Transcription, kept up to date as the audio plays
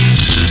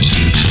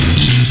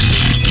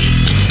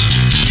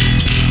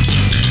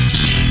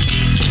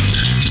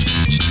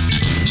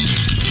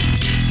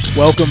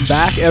Welcome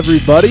back,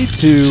 everybody,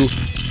 to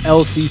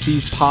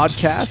LCC's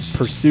podcast,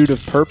 Pursuit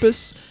of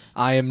Purpose.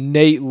 I am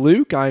Nate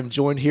Luke. I am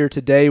joined here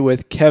today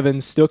with Kevin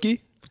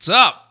Stuckey. What's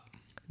up?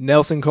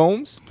 Nelson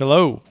Combs.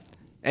 Hello.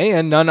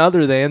 And none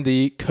other than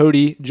the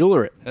Cody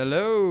Jewelry.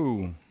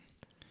 Hello.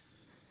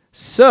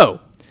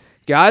 So,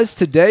 guys,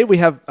 today we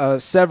have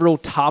several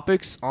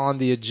topics on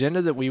the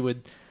agenda that we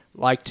would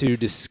like to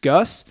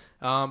discuss.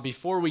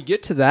 Before we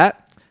get to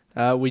that,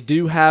 we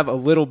do have a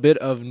little bit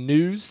of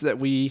news that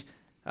we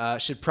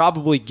should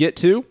probably get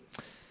to.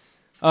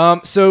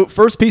 So,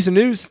 first piece of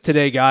news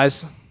today,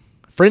 guys,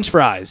 French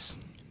fries.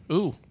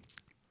 Ooh.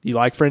 You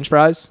like French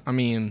fries? I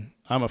mean,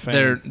 I'm a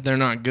fan. they're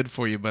not good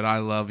for you, but I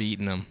love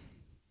eating them.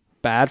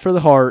 Bad for the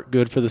heart,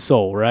 good for the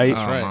soul, right? Oh,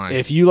 right. my.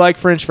 If you like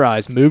French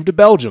fries, move to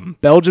Belgium.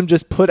 Belgium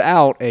just put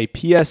out a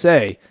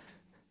PSA.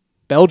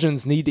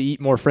 Belgians need to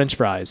eat more French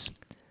fries.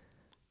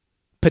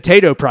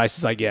 Potato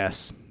prices, I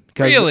guess.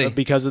 Really?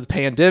 Because of the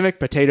pandemic,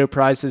 potato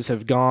prices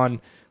have gone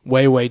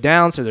way, way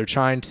down, so they're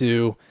trying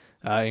to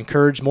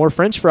encourage more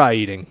French fry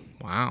eating.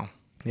 Wow.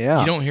 Yeah.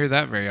 You don't hear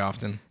that very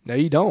often. No,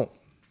 you don't.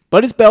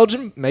 But it's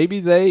Belgium.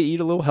 Maybe they eat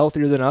a little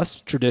healthier than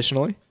us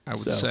traditionally. I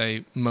would So.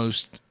 say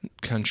most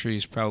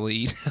countries probably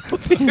eat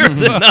healthier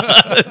than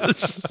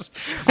us.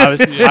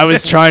 I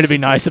was trying to be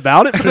nice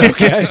about it, but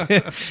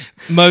okay.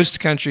 Most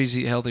countries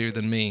eat healthier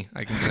than me.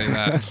 I can say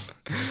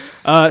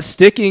that.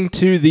 Sticking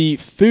to the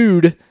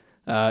food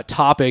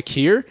topic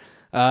here,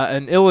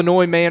 an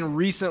Illinois man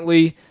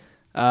recently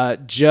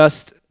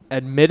just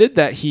admitted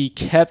that he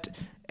kept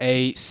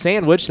a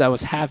sandwich that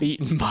was half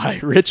eaten by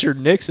Richard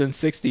Nixon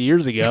 60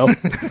 years ago.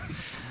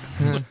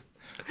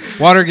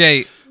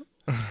 Watergate.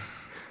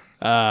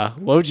 What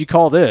would you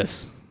call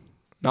this?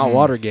 Not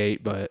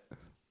Watergate, but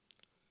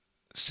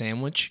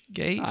Sandwich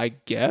gate? I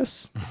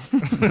guess.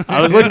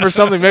 I was looking for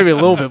something maybe a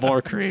little bit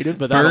more creative,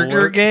 but that'll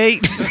Burger work.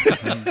 gate?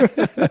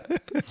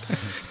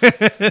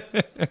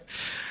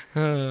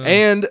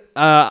 And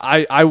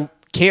I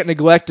can't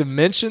neglect to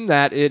mention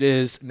that it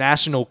is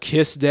National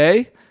Kiss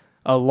Day,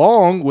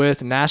 along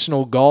with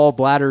National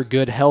Gallbladder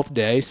Good Health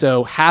Day.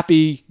 So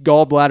happy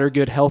Gallbladder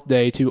Good Health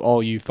Day to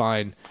all you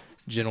fine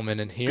gentlemen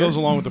in here. Goes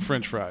along with the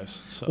French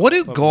fries. So What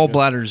do that'll be good.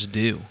 gallbladders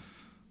do?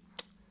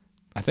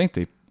 I think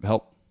they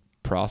help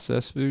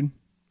process food.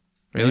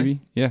 Really? Maybe.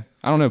 Yeah.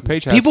 I don't know.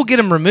 Paige has People get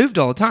them removed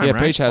all the time, Yeah,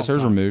 right? Paige has All the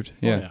hers time. removed.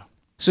 Oh, Yeah.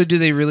 So do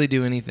they really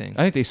do anything?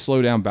 I think they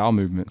slow down bowel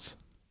movements.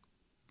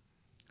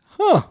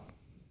 Huh.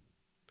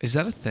 Is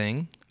that a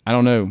thing? I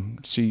don't know.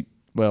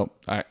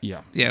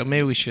 Yeah. Yeah,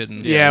 maybe we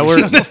shouldn't. Yeah,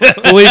 we're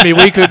believe me,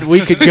 we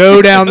could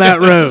go down that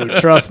road.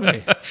 Trust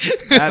me,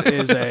 that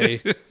is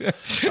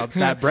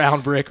that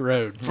brown brick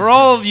road. For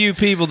all of you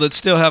people that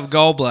still have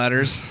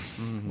gallbladders,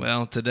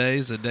 well,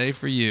 today's a day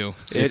for you.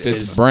 If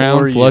is it's brown,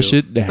 for flush you.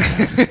 it down.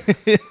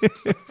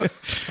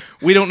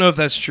 We don't know if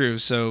that's true,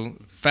 so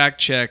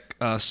fact check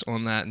us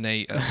on that,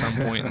 Nate, at some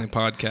point in the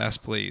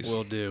podcast, please.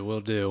 We'll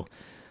do.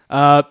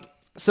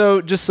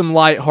 So just some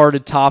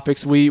lighthearted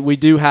topics. We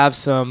do have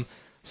some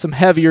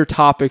heavier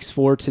topics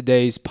for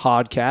today's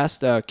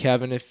podcast.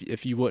 Kevin,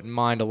 if you wouldn't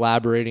mind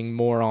elaborating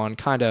more on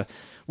kind of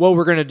what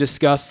we're going to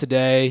discuss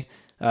today,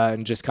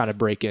 and just kind of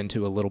break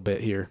into a little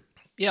bit here.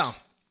 Yeah.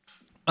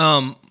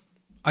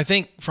 I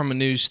think from a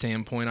news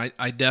standpoint,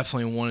 I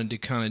definitely wanted to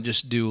kind of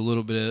just do a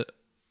little bit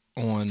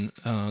on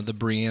the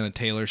Breonna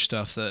Taylor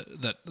stuff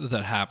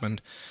that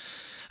happened.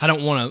 I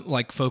don't want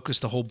to focus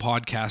the whole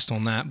podcast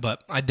on that,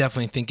 but I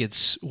definitely think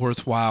it's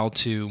worthwhile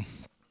to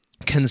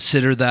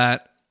consider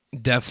that.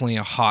 Definitely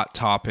a hot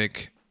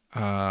topic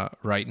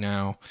right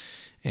now,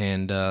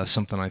 and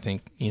something I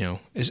think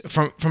is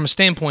from a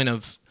standpoint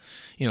of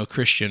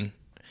Christian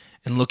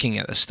and looking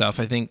at this stuff.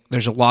 I think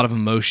there's a lot of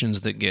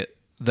emotions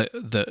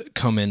that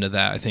come into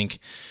that. I think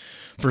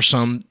for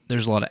some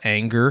there's a lot of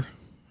anger,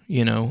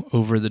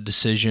 over the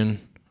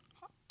decision.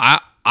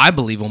 I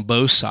believe on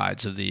both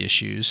sides of the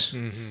issues,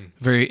 and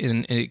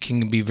it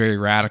can be very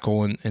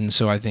radical, and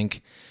so I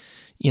think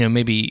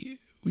maybe.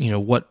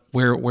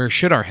 Where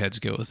should our heads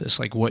go with this?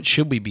 Like, what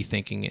should we be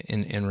thinking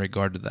in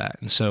regard to that?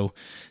 And so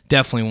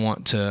definitely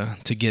want to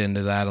get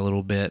into that a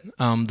little bit.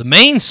 The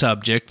main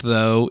subject,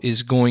 though,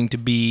 is going to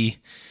be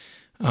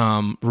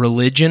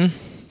religion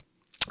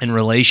and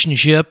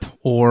relationship,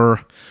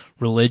 or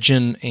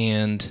religion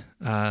and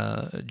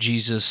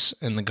Jesus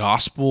and the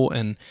gospel,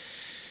 and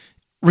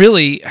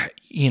really,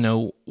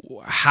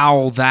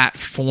 how that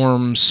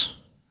forms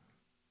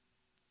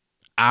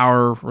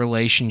our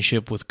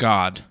relationship with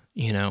God.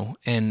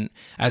 And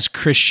as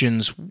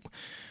Christians,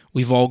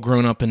 we've all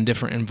grown up in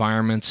different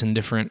environments and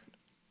different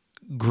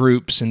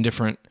groups and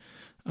different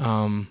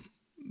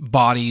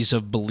bodies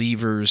of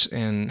believers,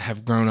 and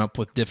have grown up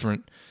with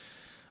different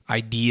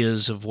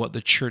ideas of what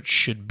the church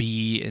should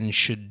be and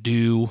should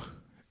do.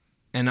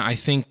 And I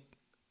think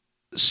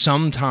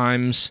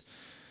sometimes,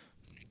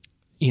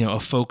 a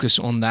focus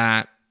on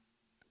that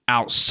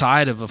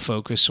outside of a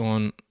focus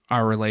on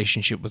our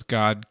relationship with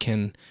God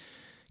can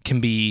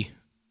be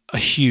a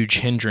huge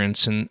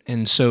hindrance,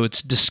 and so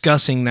it's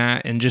discussing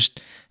that and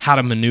just how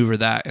to maneuver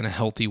that in a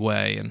healthy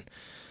way. And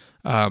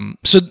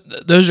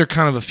Those are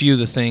kind of a few of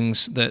the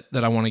things that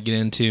I want to get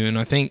into, and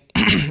I think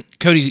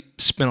Cody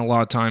spent a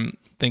lot of time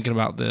thinking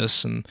about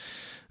this and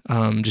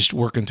just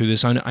working through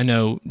this. I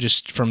know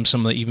just from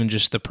some of even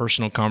just the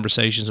personal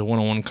conversations, the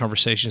one-on-one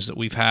conversations that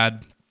we've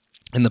had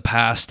in the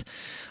past,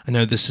 I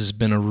know this has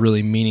been a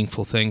really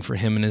meaningful thing for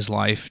him in his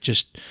life,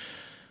 just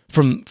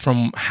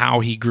from how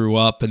he grew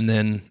up, and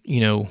then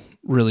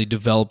really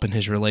developing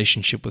his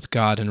relationship with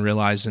God and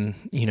realizing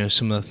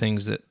some of the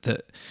things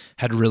that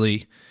had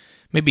really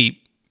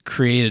maybe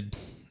created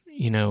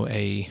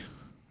a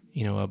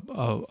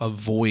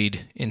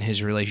void in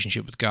his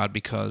relationship with God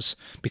because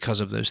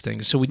of those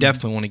things. So we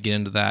definitely want to get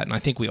into that, and I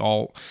think we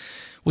all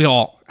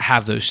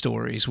have those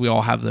stories. We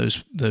all have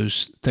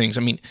those things.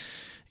 I mean,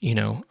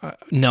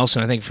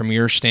 Nelson, I think from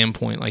your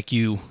standpoint, like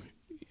you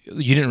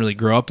didn't really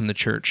grow up in the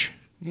church.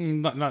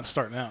 Not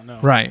starting out, no.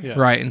 Right, Yeah.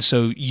 right. And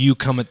so you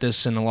come at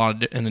this in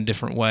in a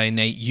different way.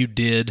 Nate, you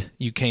did.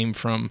 You came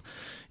from,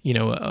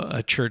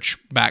 a church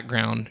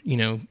background,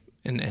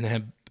 and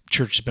have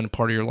church has been a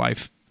part of your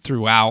life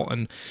throughout.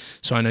 And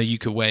so I know you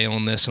could weigh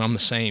on this, and I'm the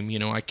same.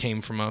 I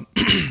came from a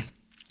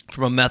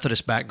from a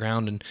Methodist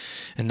background,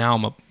 and now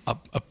I'm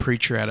a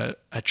preacher at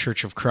a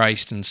Church of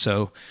Christ, and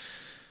so.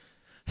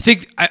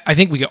 I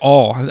think we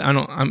all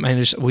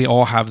we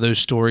all have those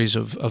stories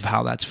of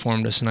how that's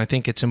formed us, and I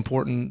think it's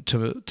important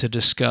to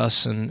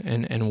discuss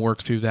and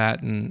work through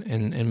that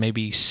and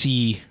maybe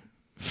see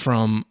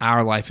from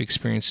our life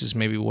experiences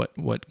maybe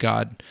what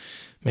God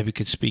maybe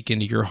could speak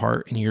into your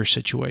heart and your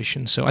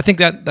situation. So I think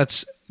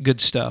that's good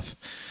stuff.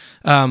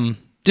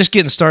 Just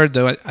getting started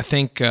though, I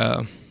think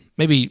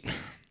maybe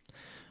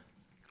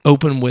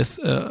open with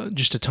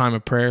just a time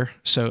of prayer.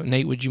 So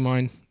Nate, would you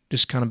mind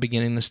just kind of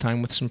beginning this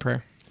time with some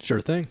prayer? Sure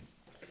thing.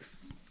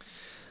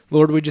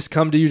 Lord, we just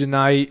come to you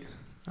tonight,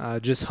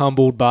 just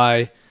humbled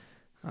by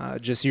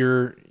just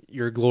your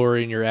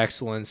glory and your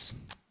excellence.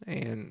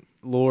 And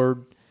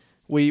Lord,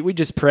 we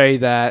just pray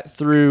that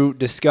through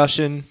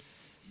discussion,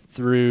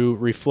 through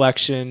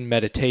reflection,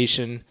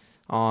 meditation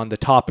on the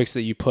topics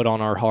that you put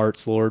on our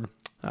hearts, Lord,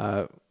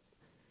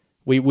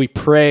 we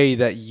pray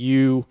that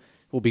you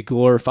will be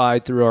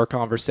glorified through our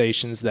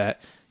conversations,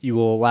 that you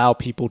will allow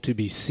people to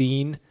be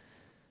seen,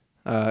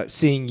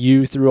 seeing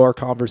you through our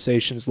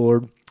conversations,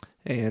 Lord.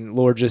 And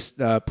Lord, just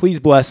please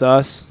bless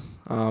us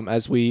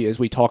as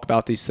we talk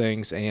about these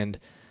things and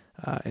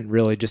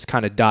really just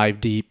kind of dive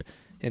deep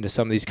into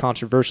some of these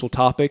controversial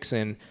topics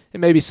and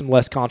maybe some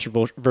less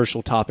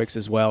controversial topics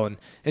as well, and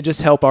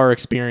just help our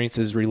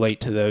experiences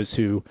relate to those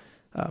who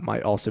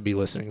might also be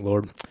listening,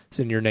 Lord. It's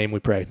in your name we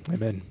pray.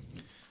 Amen.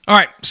 All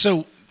right,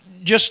 so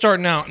just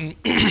starting out, and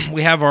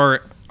we have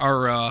our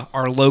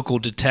local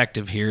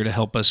detective here to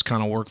help us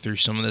kind of work through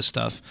some of this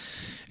stuff.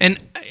 And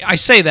I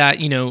say that,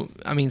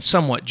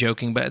 somewhat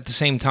joking, but at the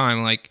same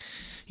time,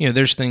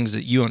 there's things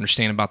that you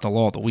understand about the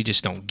law that we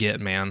just don't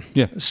get, man.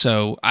 Yeah.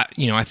 So,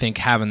 I think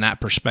having that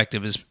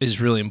perspective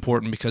is really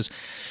important because,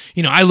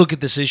 I look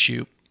at this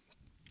issue,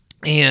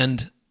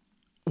 and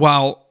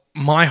while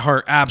my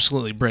heart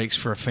absolutely breaks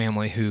for a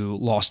family who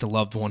lost a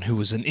loved one who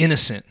was an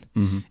innocent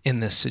in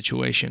this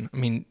situation. I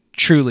mean,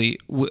 truly,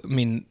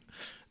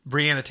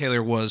 Breonna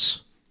Taylor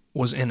was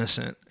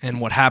innocent,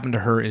 and what happened to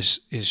her is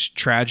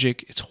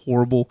tragic. It's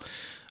horrible.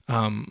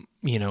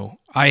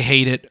 I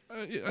hate it.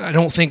 I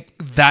don't think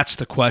that's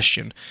the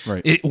question.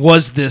 Right.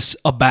 Was this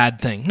a bad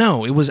thing?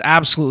 No, it was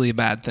absolutely a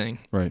bad thing.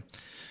 Right.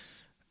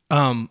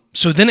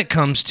 So then it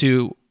comes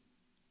to,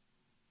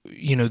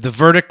 the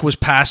verdict was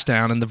passed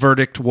down, and the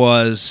verdict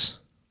was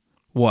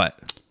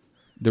what?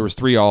 There was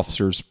 3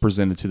 officers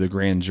presented to the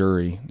grand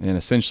jury, and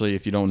essentially,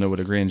 if you don't know what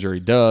a grand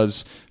jury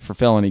does for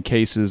felony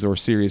cases or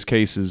serious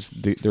cases,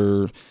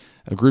 they're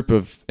a group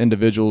of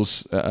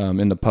individuals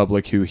in the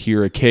public who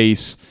hear a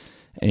case,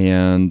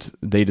 and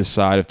they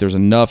decide if there's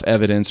enough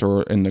evidence,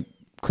 or in the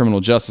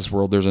criminal justice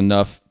world, there's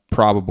enough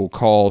probable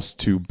cause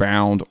to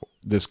bound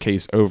this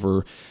case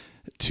over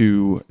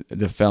to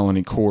the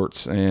felony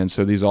courts. And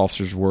so these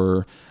officers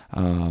were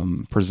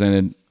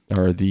presented,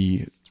 or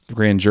the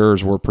grand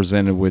jurors were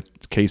presented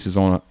with cases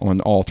on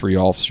all 3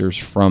 officers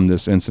from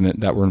this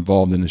incident that were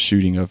involved in the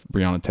shooting of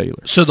Breonna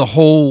Taylor. So the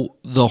whole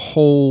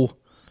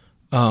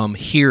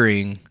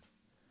hearing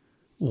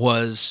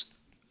was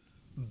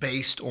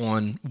based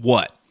on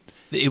what?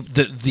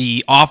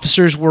 The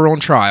officers were on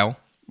trial.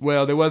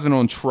 Well, they wasn't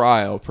on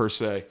trial per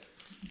se.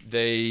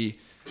 They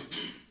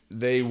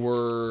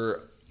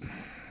were.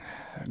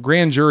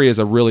 Grand jury is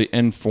a really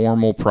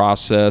informal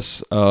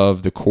process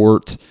of the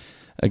court.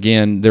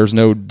 Again, there's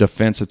no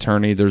defense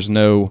attorney. There's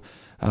no.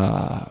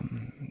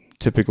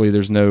 Typically,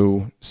 there's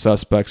no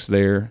suspects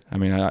there. I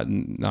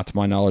mean, not to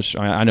my knowledge.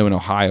 I know in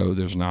Ohio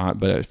there's not,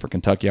 but for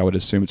Kentucky, I would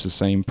assume it's the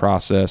same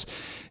process.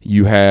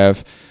 You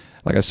have,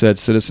 like I said,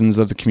 citizens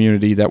of the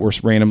community that were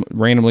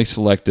randomly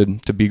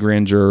selected to be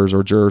grand jurors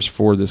or jurors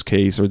for this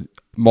case or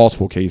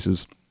multiple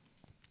cases.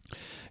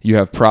 You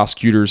have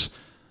prosecutors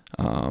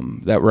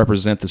that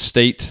represent the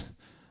state,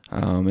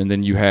 and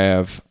then you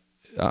have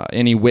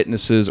any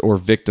witnesses or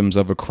victims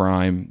of a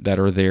crime that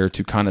are there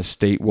to kind of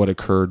state what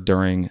occurred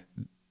during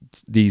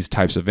these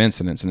types of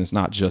incidents. And it's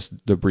not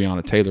just the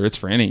Breonna Taylor, it's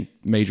for any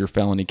major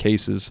felony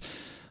cases.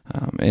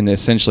 And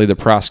essentially the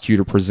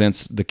prosecutor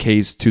presents the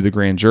case to the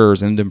grand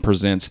jurors and then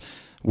presents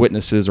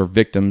witnesses or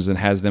victims and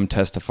has them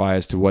testify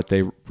as to what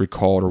they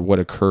recalled or what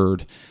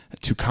occurred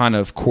to kind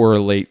of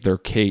correlate their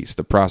case,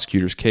 the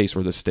prosecutor's case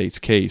or the state's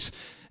case.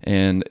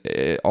 And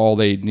all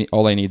they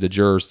need the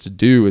jurors to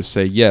do is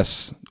say,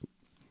 yes,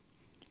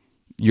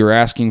 you're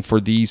asking for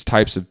these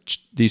types of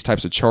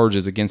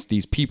charges against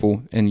these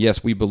people, and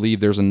yes, we believe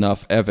there's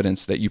enough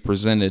evidence that you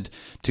presented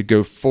to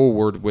go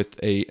forward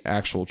with a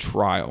actual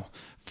trial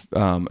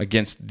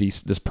against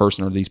this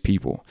person or these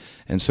people.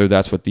 And so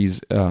that's what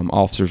these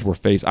officers were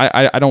faced.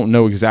 I don't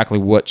know exactly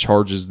what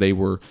charges they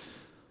were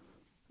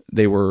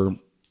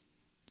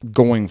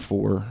going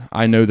for.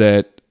 I know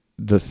that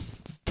the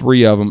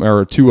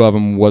two of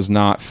them was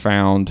not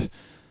found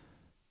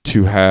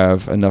to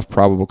have enough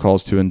probable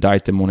cause to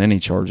indict them on any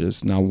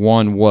charges. Now,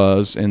 one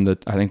was in the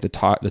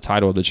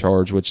title of the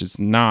charge, which is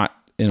not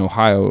in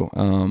Ohio.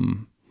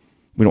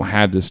 We don't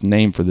have this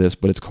name for this,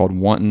 but it's called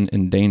wanton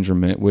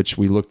endangerment, which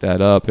we looked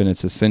that up, and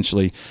it's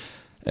essentially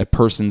a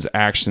person's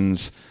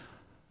actions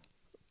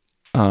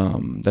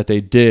that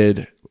they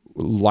did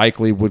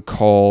likely would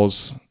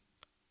cause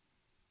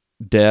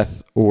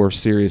death or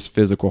serious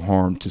physical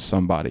harm to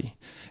somebody.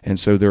 And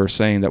so they were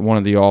saying that one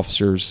of the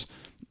officers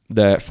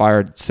that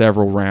fired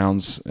several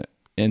rounds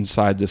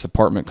inside this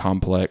apartment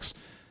complex,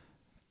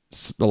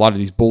 a lot of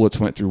these bullets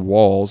went through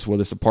walls. Well,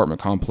 this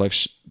apartment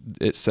complex,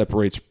 it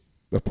separates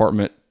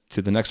apartment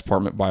to the next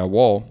apartment by a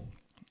wall.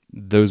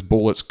 Those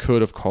bullets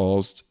could have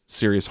caused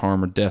serious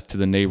harm or death to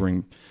the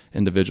neighboring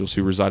individuals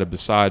who resided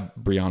beside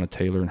Breonna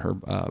Taylor and her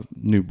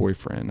new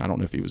boyfriend. I don't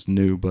know if he was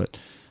new, but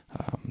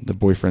the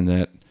boyfriend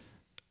that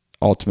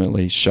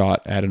ultimately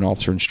shot at an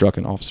officer and struck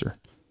an officer.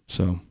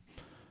 So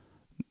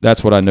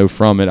that's what I know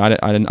from it.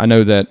 I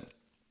know that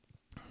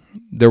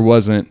there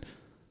was a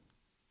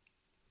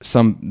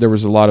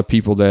lot of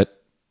people that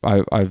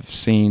I've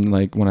seen,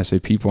 like when I say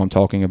people, I'm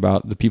talking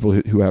about the people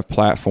who have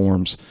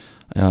platforms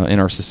in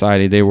our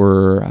society. They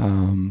were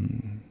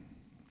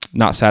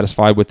not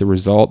satisfied with the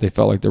result. They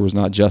felt like there was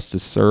not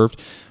justice served.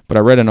 But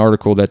I read an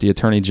article that the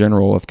Attorney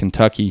General of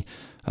Kentucky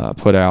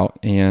put out,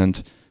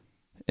 and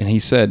he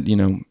said,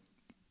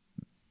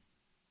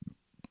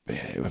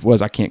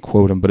 I can't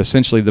quote him, but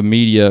essentially the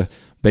media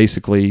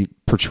basically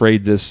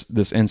portrayed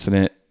this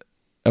incident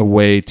a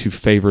way to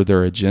favor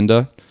their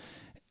agenda.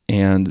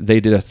 And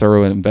they did a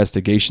thorough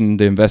investigation.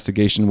 The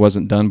investigation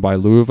wasn't done by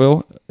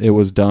Louisville. It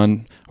was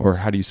done, or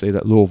how do you say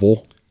that?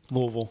 Louisville.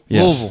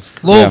 Yes.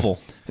 Louisville.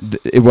 Yeah.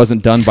 It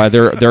wasn't done by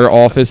their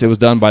office. It was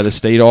done by the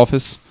state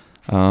office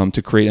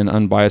to create an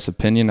unbiased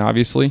opinion,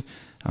 obviously.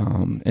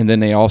 And then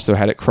they also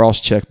had it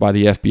cross-checked by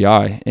the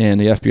FBI. And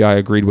the FBI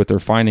agreed with their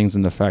findings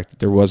in the fact that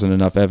there wasn't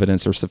enough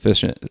evidence or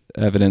sufficient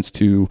evidence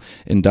to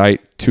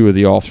indict two of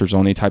the officers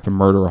on any type of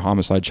murder or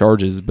homicide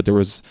charges. But there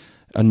was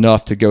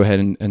enough to go ahead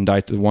and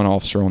indict the one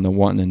officer on the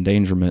wanton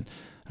endangerment.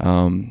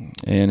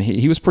 And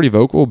he was pretty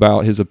vocal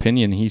about his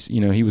opinion.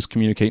 He was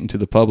communicating to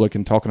the public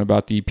and talking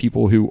about the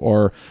people who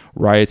are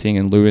rioting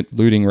and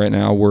looting right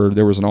now, where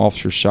there was an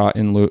officer shot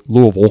in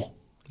Louisville.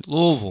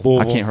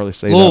 I can't hardly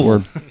say that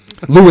word.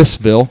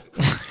 Louisville.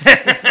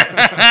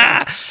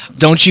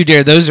 Don't you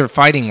dare. Those are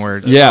fighting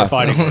words. Yeah.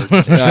 Fighting words.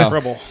 Yeah.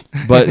 Rebel.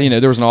 But,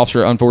 there was an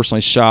officer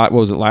unfortunately shot, what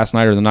was it, last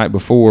night or the night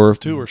before?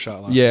 Two were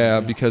shot last night. Yeah,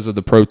 because of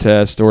the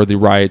protest or the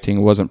rioting.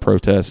 It wasn't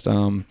protest.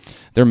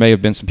 There may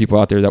have been some people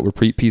out there that were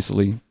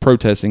peacefully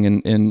protesting,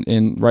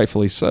 and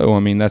rightfully so. I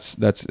mean, that's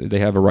they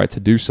have a right to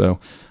do so.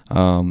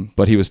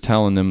 But he was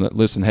telling them that,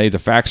 listen, hey, the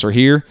facts are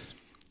here.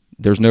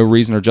 There's no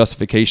reason or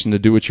justification to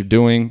do what you're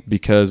doing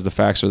because the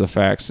facts are the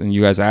facts, and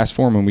you guys asked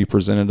for them, and we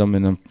presented them.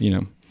 And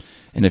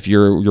and if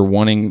you're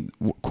wanting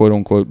quote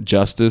unquote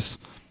justice,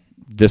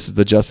 this is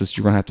the justice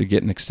you're going to have to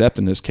get and accept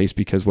in this case,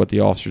 because what the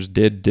officers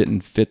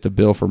didn't fit the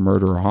bill for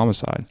murder or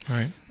homicide,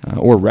 right?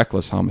 Or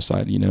reckless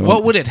homicide.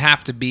 What would it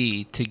have to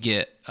be to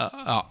get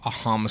a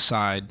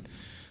homicide?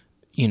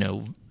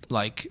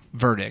 Like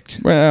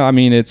verdict. Well, I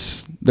mean,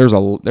 it's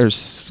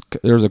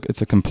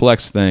a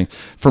complex thing.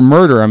 For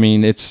murder, I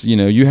mean, it's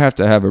you have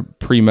to have a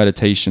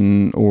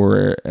premeditation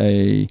or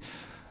an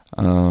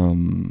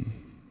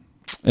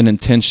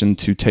intention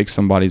to take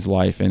somebody's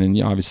life, and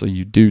obviously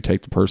you do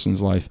take the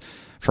person's life.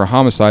 For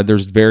homicide,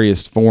 there's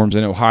various forms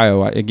in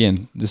Ohio.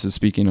 Again, this is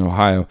speaking in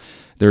Ohio.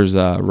 There's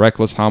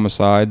reckless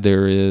homicide.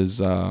 There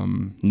is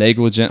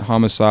negligent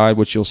homicide,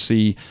 which you'll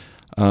see.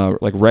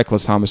 Like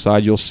reckless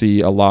homicide, you'll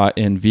see a lot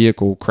in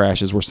vehicle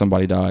crashes where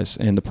somebody dies,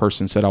 and the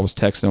person said, I was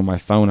texting on my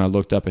phone, I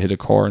looked up and hit a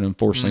car, and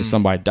unfortunately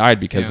somebody died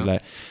because of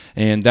that.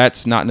 And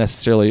that's not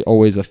necessarily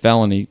always a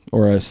felony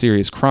or a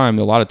serious crime.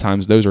 A lot of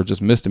times those are just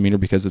misdemeanor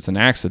because it's an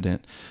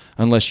accident,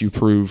 unless you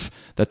prove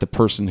that the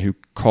person who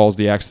caused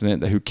the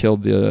accident, who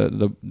killed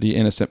the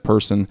innocent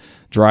person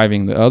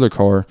driving the other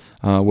car,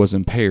 was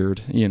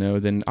impaired.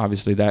 Then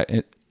obviously that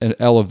it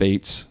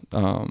elevates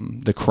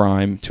the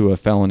crime to a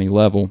felony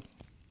level,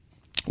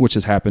 which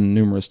has happened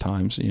numerous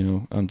times,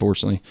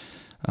 unfortunately.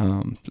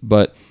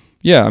 But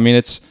yeah, I mean,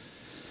 it's,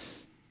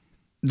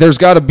 there's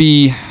got to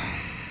be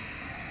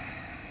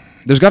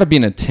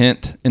an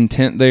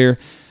intent there,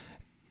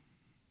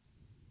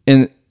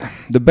 and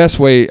the best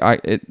way I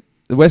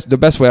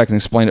can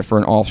explain it for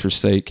an officer's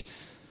sake,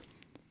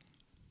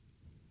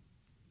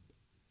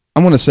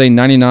 I'm going to say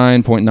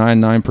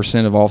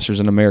 99.99% of officers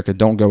in America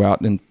don't go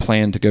out and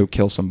plan to go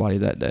kill somebody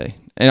that day.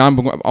 And I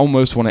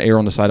almost want to err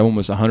on the side of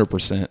almost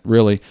 100%,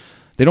 really.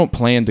 They don't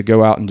plan to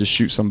go out and just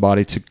shoot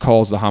somebody to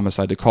cause the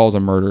homicide, to cause a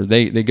murder.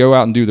 They go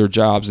out and do their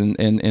jobs, and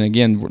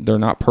again, they're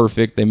not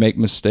perfect. They make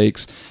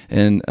mistakes.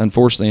 And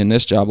unfortunately, in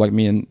this job, like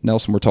me and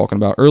Nelson were talking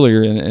about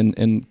earlier,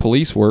 in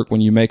police work, when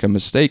you make a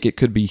mistake, it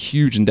could be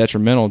huge and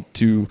detrimental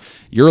to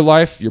your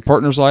life, your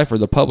partner's life, or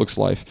the public's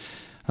life.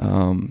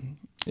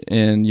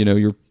 And you know,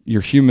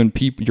 you're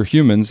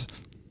humans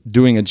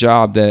doing a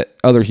job that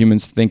other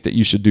humans think that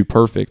you should do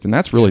perfect, and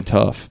that's really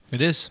tough.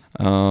 It is.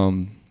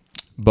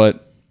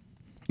 But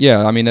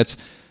yeah, I mean, it's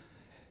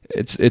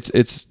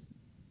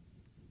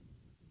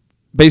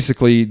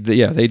basically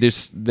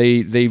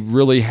they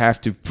really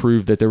have to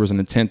prove that there was an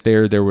intent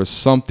there. There was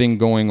something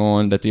going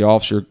on that the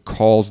officer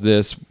calls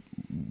this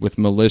with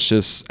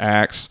malicious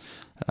acts,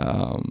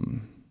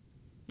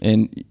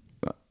 and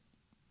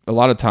a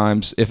lot of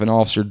times, if an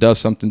officer does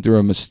something through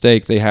a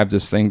mistake, they have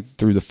this thing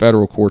through the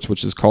federal courts,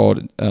 which is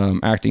called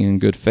acting in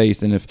good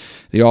faith. And if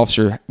the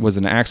officer was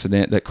an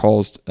accident that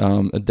caused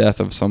a death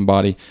of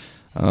somebody,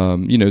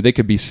 you know, they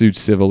could be sued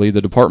civilly.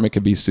 The department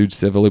could be sued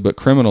civilly, but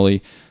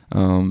criminally,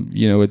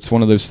 you know, it's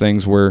one of those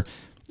things where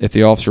if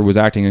the officer was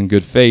acting in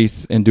good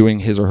faith and doing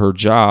his or her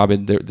job,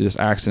 and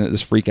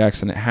this freak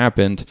accident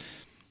happened,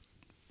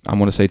 I'm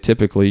going to say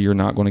typically you're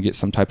not going to get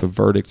some type of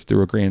verdict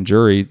through a grand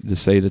jury to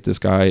say that this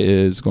guy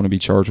is going to be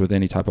charged with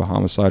any type of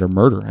homicide or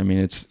murder. I mean,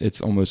 it's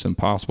almost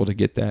impossible to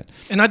get that.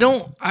 And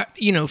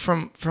you know,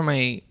 from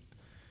a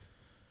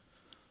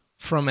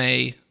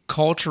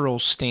cultural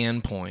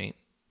standpoint,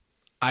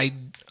 I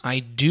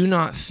do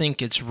not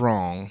think it's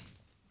wrong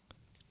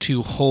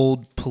to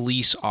hold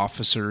police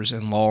officers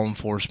and law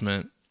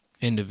enforcement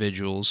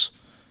individuals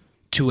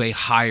to a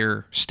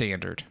higher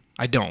standard.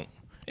 I don't.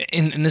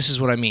 And this is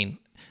what I mean.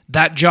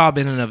 That job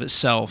in and of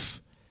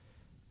itself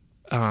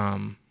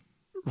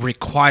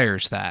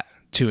requires that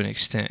to an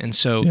extent. And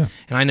so, and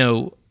I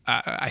know,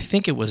 I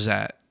think it was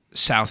at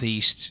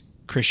Southeast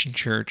Christian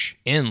Church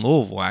in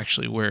Louisville,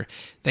 actually, where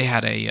they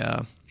had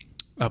a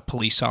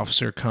police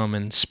officer come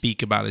and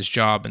speak about his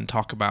job and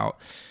talk about,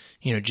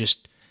 you know,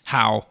 just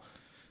how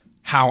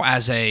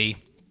as a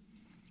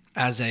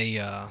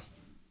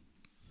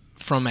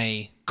from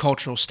a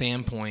cultural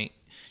standpoint,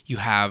 you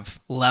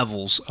have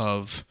levels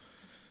of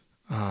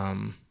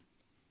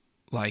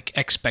like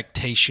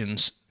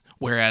expectations,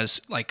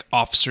 whereas like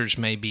officers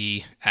may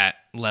be at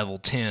level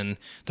 10,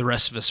 the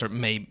rest of us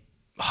may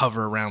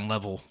hover around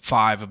level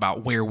 5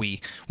 about where we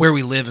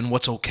live and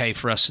what's okay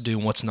for us to do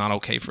and what's not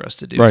okay for us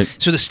to do. Right.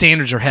 So the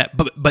standards are set.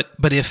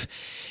 But if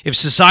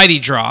society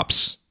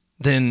drops,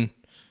 then,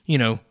 you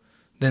know,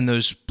 then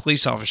those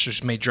police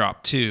officers may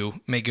drop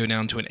too, may go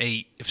down to an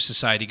 8 if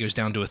society goes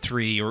down to a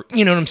 3, or,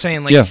 you know what I'm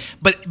saying? Like,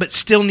 but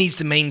still needs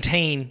to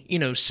maintain, you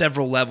know,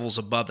 several levels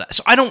above that.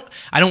 So I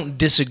don't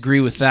disagree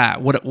with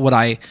that. What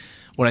I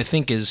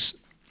think is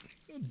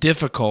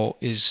difficult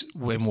is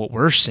when what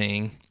we're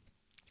seeing,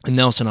 and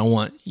Nelson, I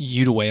want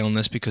you to weigh on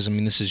this because, I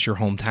mean, this is your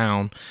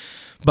hometown,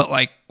 but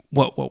like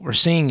what we're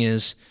seeing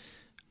is,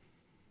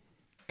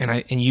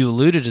 and you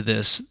alluded to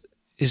this,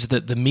 is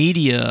that the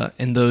media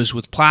and those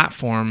with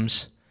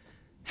platforms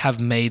have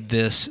made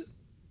this,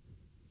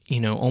 you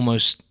know,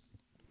 almost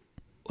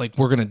like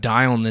we're going to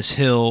die on this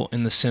hill,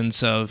 in the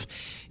sense of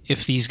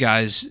if these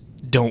guys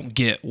don't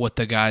get what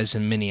the guys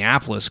in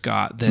Minneapolis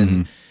got,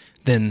 then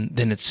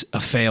it's a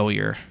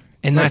failure.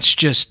 And that's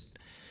just,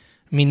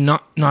 I mean,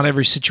 not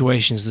every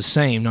situation is the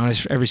same.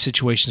 Not every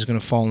situation is going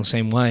to fall in the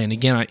same way. And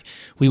again,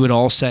 we would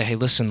all say, hey,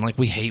 listen, like,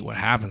 we hate what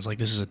happens. Like,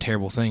 this is a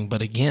terrible thing.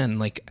 But again,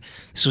 like,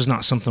 this was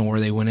not something where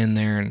they went in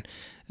there and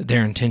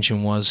their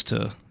intention was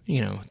to,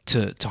 you know,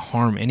 to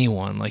harm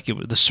anyone. Like,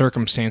 the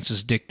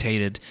circumstances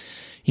dictated,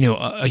 you know,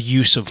 a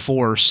use of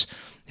force.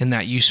 And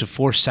that use of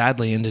force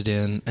sadly ended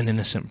in an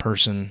innocent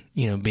person,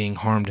 you know, being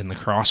harmed in the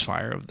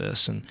crossfire of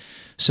this. And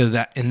so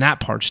that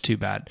part's too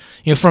bad.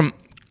 You know,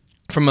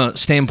 from a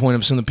standpoint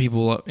of some of the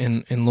people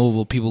in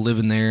Louisville, people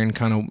living there, and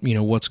kind of, you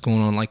know, what's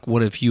going on, like,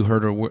 what have you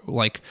heard, or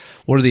like,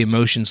 what are the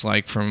emotions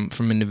like from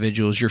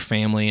individuals, your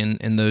family,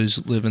 and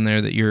those living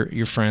there, that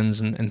your friends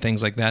and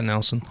things like that,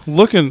 Nelson?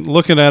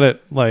 Looking at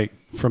it like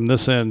from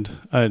this end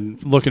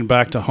and looking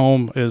back to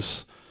home,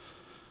 it's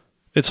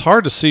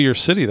hard to see your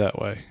city that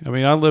way. I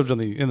mean, I lived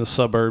in the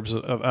suburbs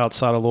of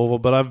outside of Louisville,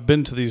 but I've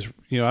been to these,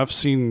 you know, I've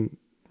seen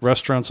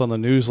restaurants on the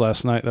news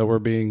last night that were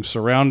being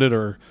surrounded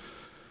or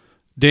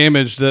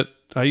damaged that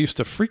I used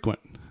to frequent.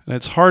 And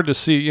it's hard to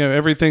see, you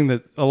know,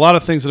 a lot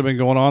of things that have been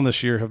going on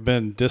this year have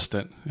been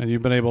distant, and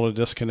you've been able to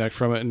disconnect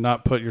from it and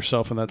not put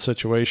yourself in that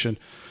situation.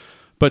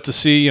 But to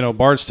see, you know,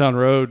 Bardstown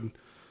Road,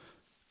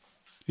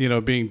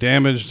 being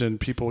damaged and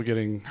people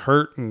getting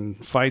hurt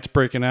and fights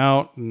breaking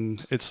out.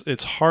 And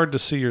it's hard to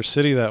see your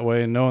city that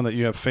way, and knowing that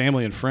you have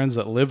family and friends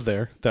that live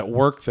there, that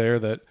work there,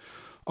 that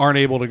aren't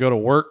able to go to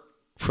work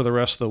for the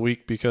rest of the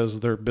week because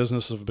their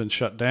businesses have been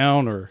shut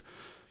down. Or,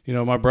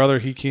 my brother,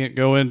 he can't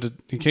go into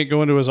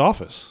his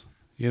office,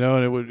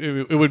 and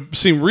it would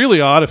seem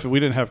really odd if we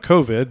didn't have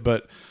COVID,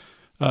 but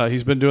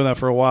he's been doing that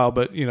for a while.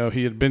 But,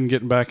 he had been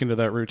getting back into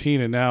that routine,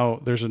 and now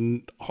there's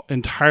an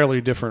entirely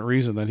different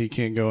reason that he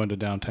can't go into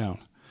downtown.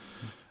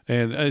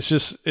 And it's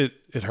just,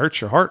 it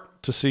hurts your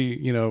heart to see,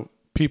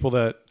 people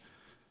that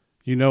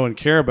and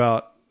care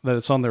about, that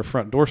it's on their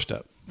front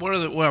doorstep. From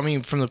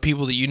the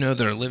people that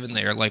that are living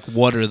there, like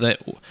what are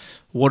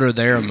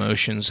their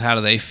emotions? How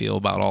do they feel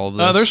about all of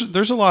this?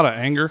 There's a lot of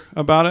anger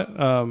about it.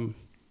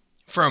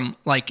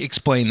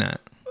 Explain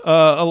that.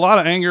 A lot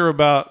of anger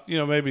about,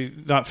 maybe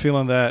not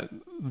feeling that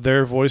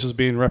their voice is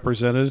being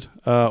represented,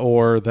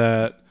 or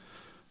that,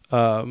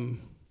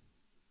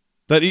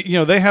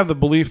 they have the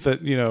belief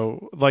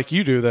that, like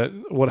you do,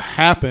 that what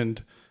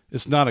happened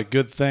is not a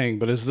good thing,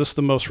 but is this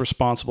the most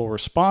responsible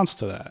response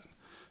to that?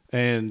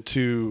 And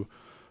to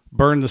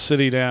burn the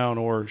city down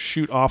or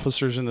shoot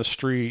officers in the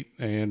street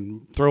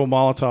and throw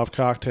Molotov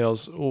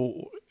cocktails,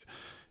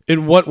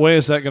 in what way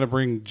is that going to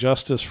bring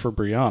justice for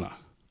Breonna?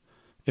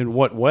 In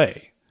what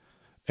way?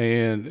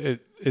 And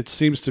it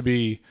seems to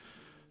be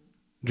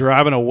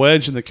driving a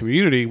wedge in the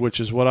community, which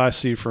is what I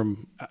see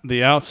from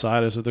the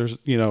outside, is that there's,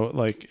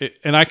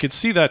 and I could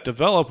see that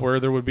develop where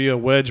there would be a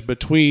wedge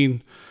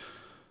between,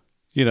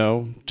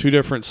 two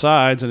different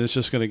sides, and it's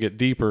just going to get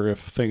deeper if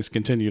things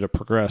continue to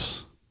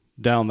progress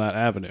down that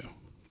avenue.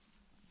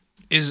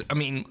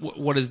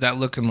 What is that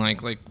looking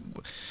like? Like,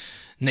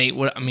 Nate,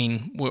 what are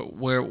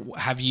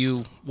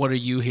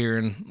you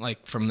hearing,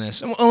 like, from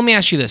this? Well, let me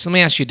ask you this. Let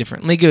me ask you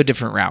different. Let me go a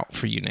different route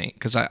for you, Nate,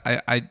 because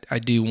I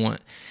do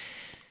want.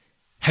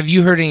 Have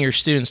you heard any of your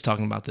students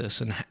talking about this,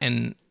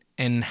 and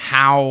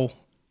how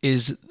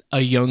is a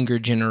younger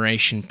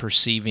generation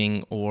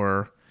perceiving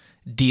or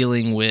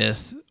dealing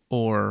with,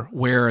 or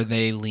where are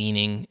they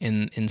leaning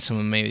in some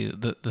of maybe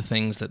the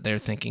things that they're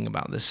thinking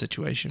about this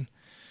situation?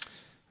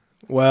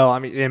 Well,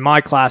 in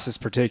my classes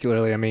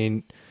particularly,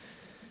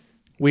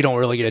 we don't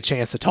really get a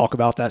chance to talk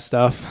about that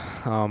stuff,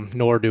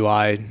 nor do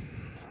I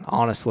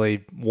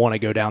honestly want to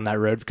go down that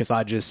road, because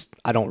I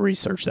don't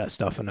research that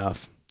stuff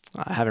enough.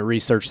 I haven't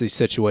researched these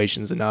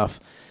situations enough.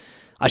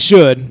 I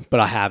should, but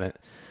I haven't.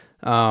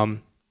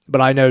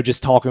 But I know,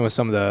 just talking with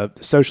some of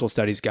the social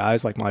studies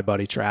guys, like my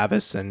buddy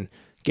Travis and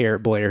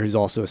Garrett Blair, who's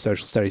also a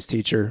social studies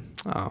teacher,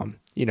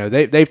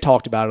 they've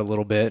talked about it a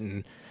little bit.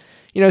 And,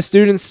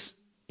 students,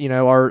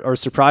 are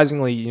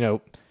surprisingly,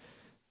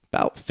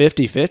 about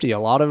 50-50. A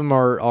lot of them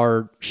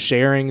are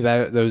sharing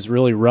those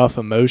really rough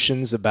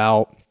emotions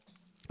about,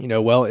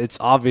 it's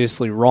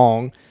obviously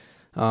wrong,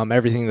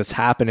 everything that's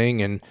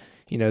happening, and,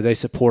 they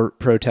support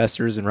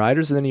protesters and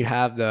rioters. And then you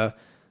have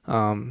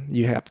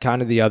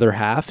kind of the other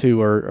half who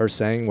are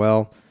saying,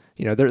 well,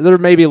 they're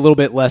maybe a little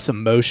bit less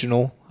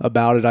emotional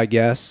about it, I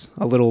guess,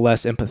 a little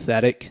less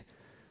empathetic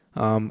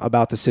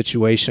about the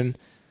situation.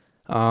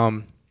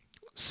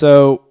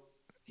 So,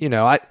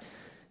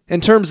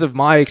 in terms of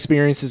my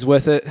experiences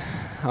with it,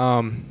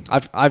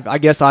 I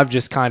guess I've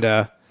just kind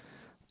of,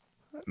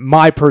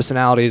 my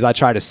personality is I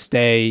try to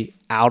stay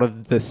out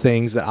of the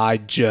things that I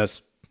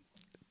just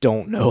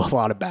don't know a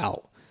lot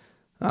about.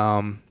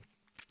 And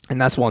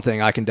that's one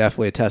thing I can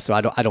definitely attest to.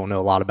 I don't know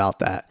a lot about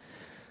that.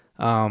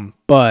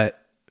 But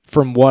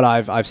from what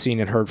I've seen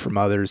and heard from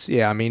others,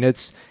 yeah,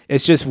 it's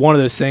just one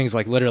of those things,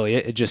 like, literally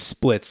it just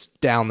splits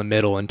down the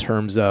middle in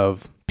terms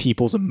of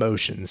people's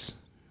emotions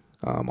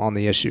on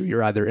the issue.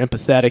 You're either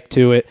empathetic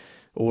to it,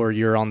 or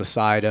you're on the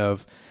side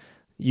of,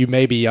 you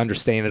maybe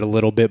understand it a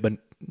little bit, but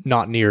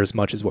not near as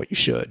much as what you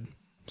should.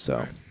 So,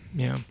 right.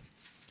 Yeah.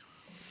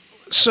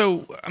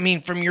 So,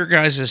 from your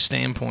guys'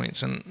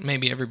 standpoints, and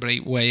maybe everybody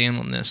weigh in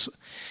on this,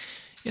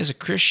 as a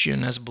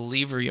Christian, as a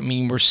believer,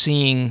 we're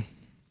seeing,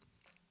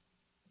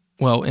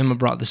 well, Emma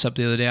brought this up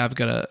the other day. I've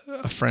got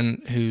a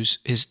friend who's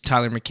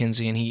Tyler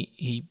McKenzie, and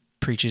he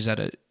preaches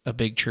at a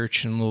big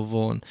church in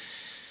Louisville, and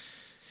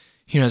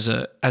as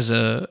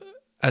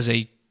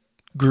a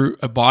group,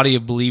 a body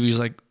of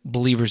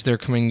believers, they're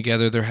coming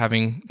together, they're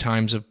having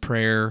times of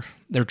prayer,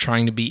 they're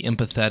trying to be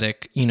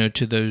empathetic,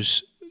 to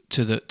those,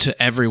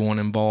 to everyone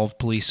involved,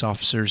 police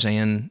officers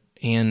and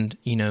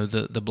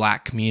the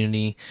black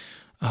community,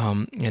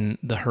 and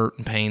the hurt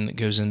and pain that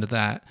goes into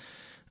that,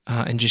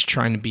 and just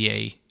trying to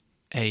be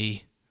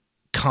a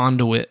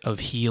conduit of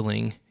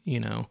healing,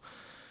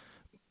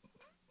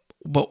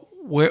 But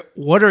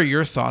what are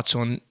your thoughts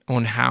on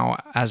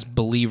how, as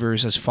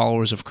believers, as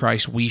followers of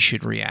Christ, we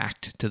should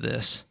react to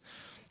this?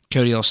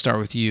 Cody, I'll start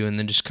with you, and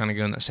then just kind of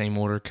go in that same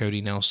order.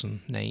 Cody,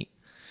 Nelson, Nate.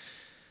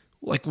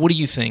 Like, what do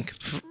you think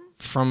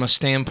from a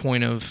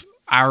standpoint of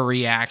our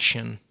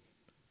reaction?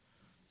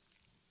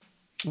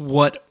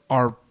 What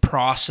our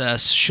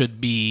process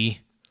should be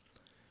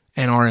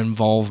and our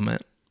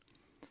involvement?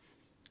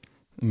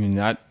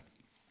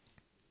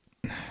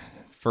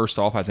 First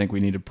off, I think we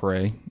need to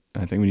pray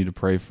I think we need to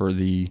pray for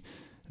the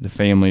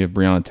family of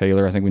Breonna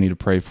Taylor. I think we need to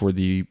pray for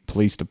the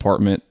police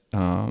department,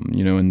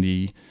 in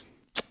the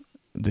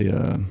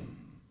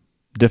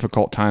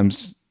difficult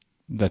times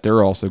that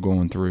they're also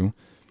going through.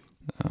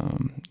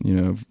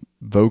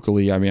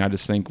 Vocally, I mean, I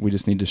just think we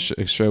just need to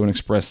show and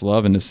express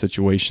love in this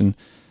situation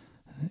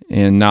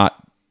and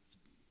not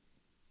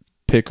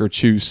pick or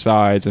choose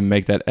sides and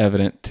make that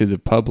evident to the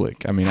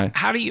public. I mean,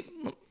 how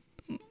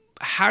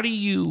do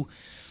you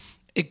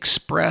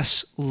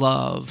express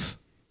love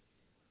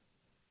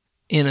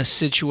in a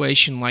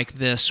situation like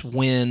this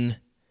when,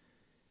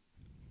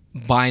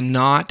 by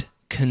not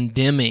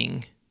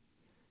condemning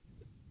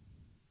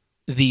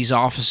these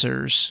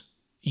officers,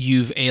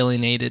 you've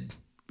alienated,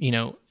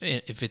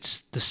 if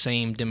it's the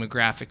same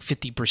demographic,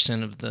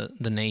 50% of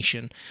the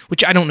nation,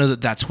 which I don't know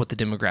that that's what the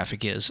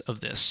demographic is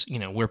of this,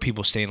 where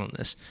people stand on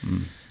this.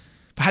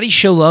 But how do you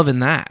show love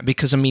in that?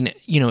 Because, I mean,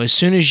 as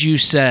soon as you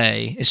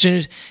say, as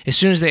soon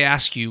as they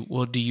ask you,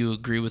 well, do you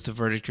agree with the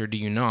verdict or do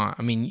you not?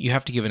 I mean, you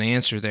have to give an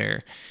answer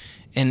there.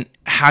 And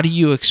how do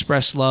you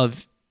express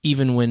love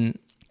even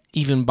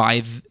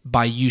by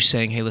you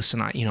saying, hey, listen,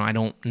 I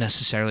don't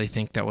necessarily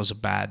think that was a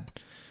bad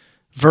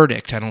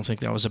verdict. I don't think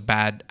that was a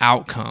bad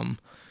outcome.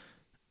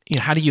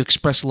 How do you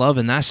express love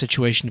in that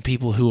situation to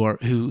people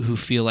who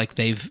feel like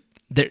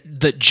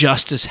that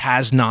justice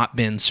has not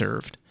been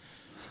served?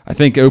 I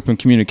think open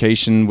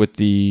communication with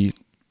the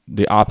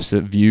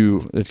opposite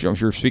view. If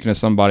you're speaking to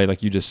somebody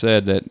like you just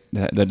said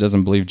that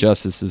doesn't believe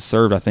justice is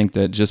served, I think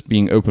that just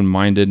being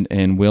open-minded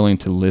and willing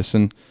to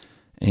listen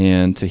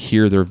and to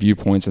hear their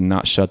viewpoints and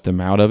not shut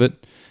them out of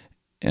it,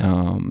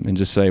 and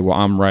just say, well,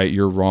 I'm right,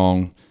 you're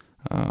wrong,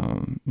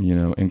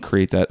 and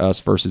create that us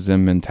versus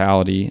them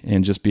mentality,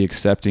 and just be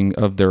accepting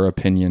of their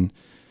opinion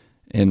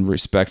and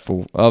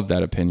respectful of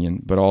that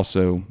opinion, but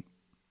also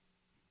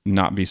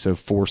not be so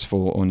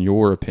forceful on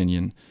your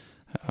opinion.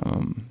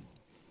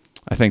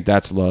 I think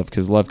that's love,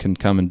 because love can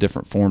come in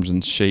different forms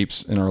and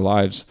shapes in our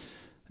lives.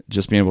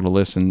 Just being able to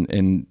listen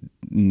and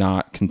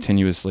not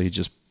continuously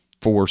just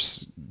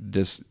force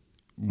this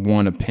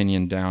one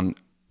opinion down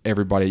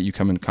everybody that you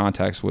come in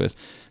contact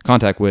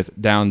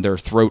with down their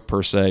throat,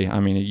 per se. I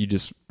mean, you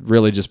just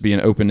really just being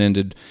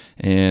open-ended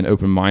and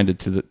open-minded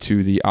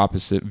to the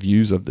opposite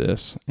views of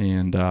this,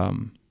 and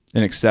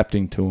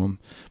accepting to them.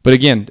 But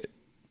again,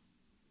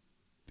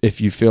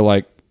 if you feel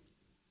like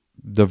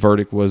the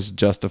verdict was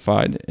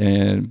justified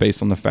and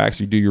based on the facts,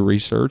 you do your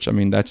research. I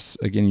mean, that's,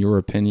 again, your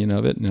opinion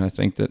of it. And I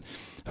think that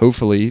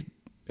hopefully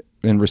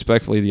and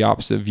respectfully the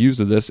opposite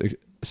views of this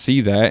see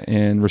that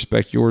and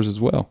respect yours as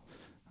well.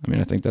 I mean,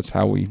 I think that's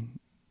how we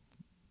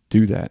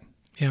do that.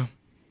 Yeah.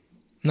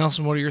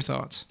 Nelson, what are your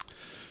thoughts?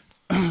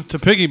 To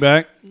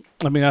piggyback,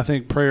 I mean, I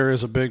think prayer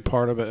is a big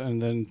part of it.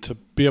 And then to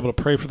be able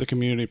to pray for the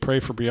community, pray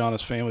for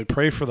Breonna's family,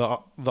 pray for the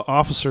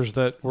officers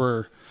that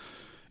were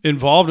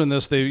involved in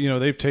this.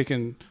 They've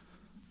taken,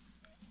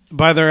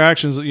 by their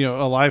actions, a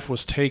life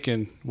was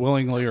taken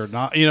willingly or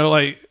not,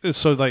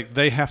 so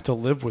they have to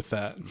live with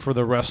that for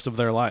the rest of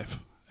their life.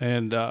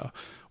 And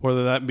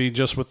whether that be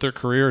just with their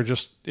career or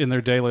just in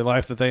their daily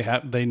life, that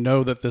they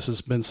know that this has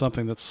been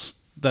something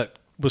that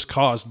was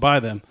caused by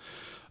them.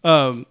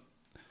 And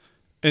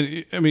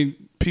I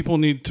mean, people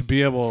need to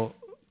be able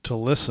to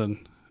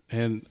listen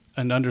and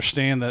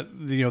understand that,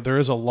 there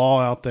is a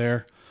law out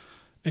there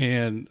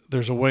and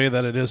there's a way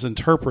that it is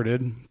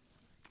interpreted,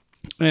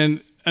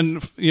 and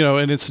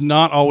it's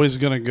not always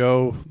going to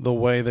go the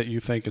way that you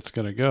think it's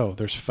going to go.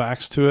 There's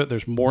facts to it.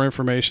 There's more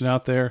information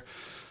out there.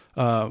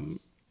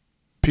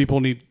 People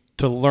need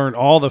to learn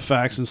all the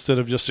facts instead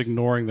of just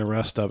ignoring the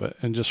rest of it,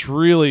 and just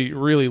really,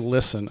 really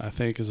listen, I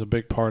think, is a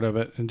big part of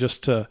it. And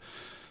just to,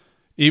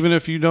 even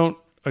if you don't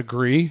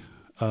agree,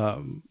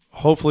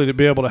 hopefully to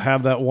be able to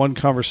have that one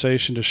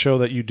conversation to show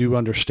that you do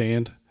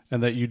understand,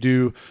 and that you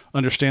do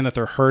understand that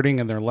they're hurting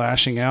and they're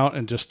lashing out,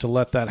 and just to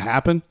let that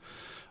happen,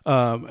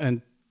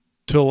 and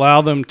to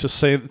allow them to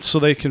say, so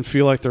they can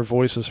feel like their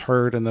voice is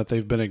heard and that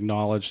they've been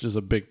acknowledged, is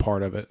a big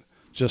part of it.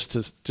 Just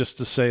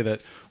to say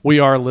that we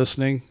are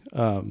listening,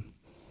 and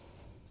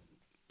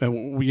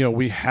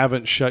we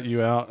haven't shut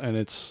you out, and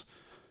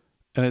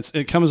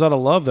it comes out of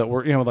love that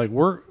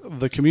we're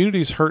the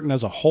community's hurting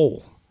as a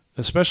whole,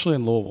 especially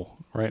in Louisville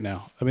right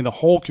now. I mean, the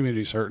whole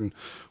community's hurting,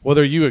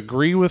 whether you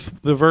agree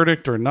with the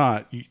verdict or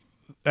not.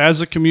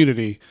 As a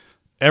community,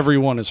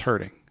 everyone is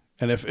hurting,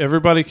 and if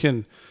everybody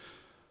can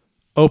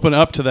open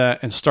up to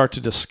that and start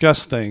to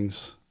discuss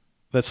things,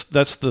 that's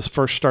the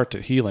first start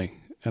to healing.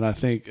 And I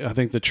think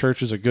the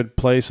church is a good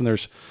place, and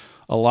there's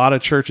a lot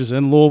of churches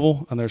in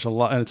Louisville, and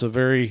it's a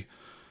very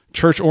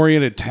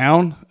church-oriented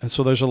town, and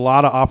so there's a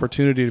lot of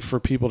opportunity for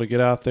people to get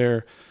out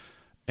there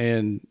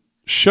and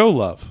show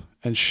love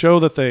and show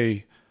that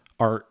they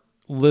are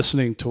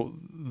listening to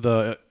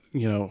the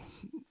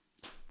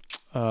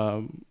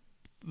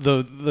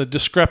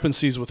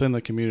discrepancies within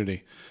the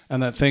community,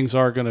 and that things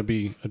are going to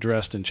be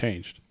addressed and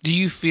changed. Do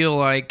you feel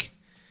like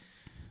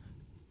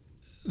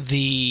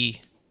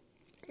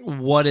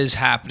what is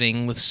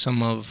happening with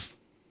some of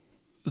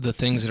the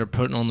things that are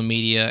put on the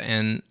media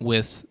and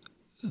with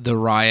the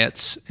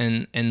riots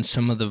and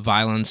some of the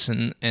violence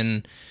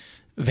and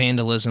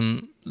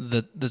vandalism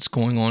that's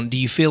going on, do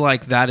you feel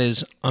like that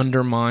has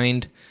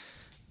undermined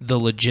the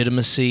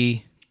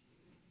legitimacy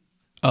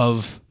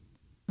of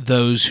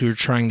those who are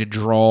trying to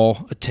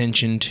draw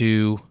attention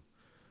to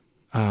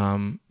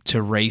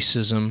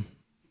racism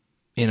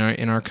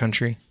in our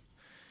country?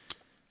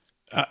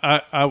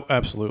 I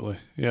absolutely,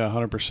 yeah,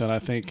 100%.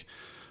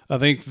 I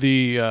think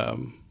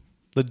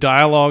the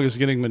dialogue is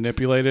getting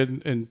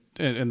manipulated,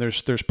 and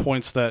there's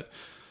points that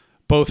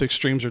both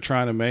extremes are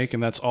trying to make,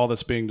 and that's all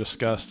that's being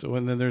discussed.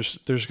 And then there's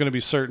going to be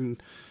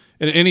certain,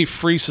 in any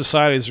free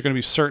society, there's going to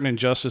be certain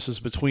injustices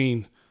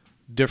between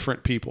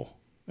different people,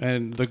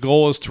 and the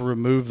goal is to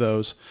remove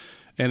those.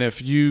 And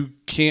if you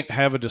can't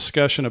have a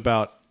discussion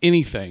about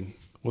anything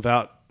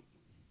without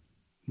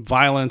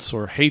violence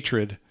or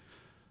hatred,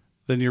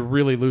 then you're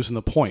really losing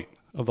the point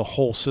of the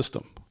whole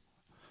system.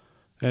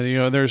 And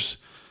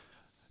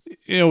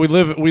we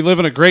live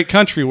in a great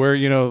country where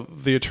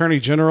the Attorney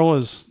General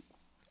is,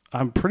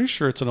 I'm pretty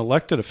sure it's an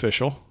elected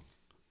official.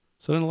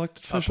 Is it an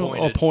elected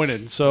official?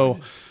 Appointed. So,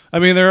 I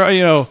mean,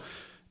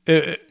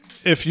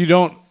 if you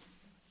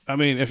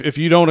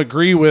don't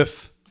agree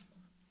with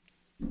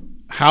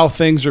how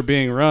things are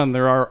being run,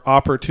 there are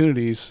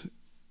opportunities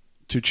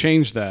to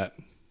change that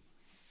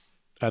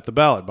at the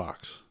ballot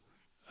box.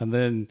 And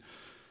then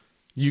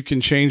you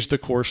can change the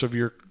course of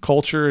your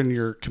culture and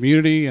your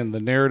community and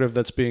the narrative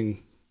that's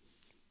being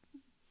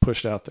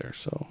pushed out there.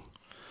 So,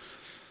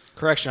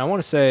 correction, I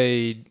want to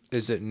say,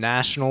 is it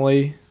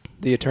nationally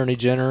the Attorney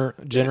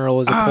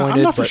General is appointed,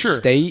 I'm not for but sure.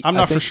 state I'm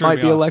not I think for sure, might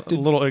to be honest. elected?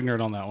 A little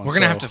ignorant on that one. We're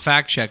going to have to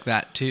fact check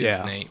that too,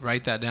 Yeah. Nate.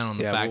 Write that down on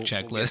the fact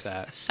check list. Get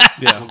that.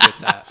 Yeah. We'll get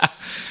that.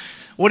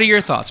 What are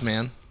your thoughts,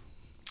 man?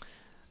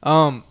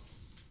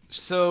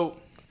 So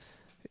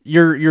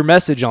your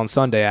message on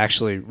Sunday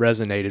actually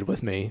resonated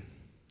with me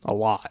a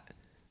lot.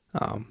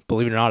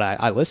 Believe it or not,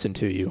 I listened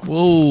to you.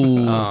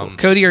 Whoa.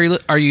 Cody,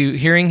 are you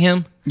hearing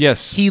him?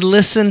 Yes. He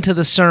listened to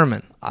the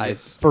sermon.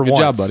 For Good once,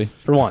 job, buddy.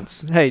 For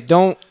once. Hey,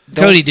 don't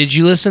Cody, did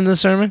you listen to the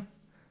sermon?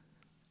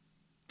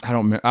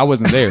 I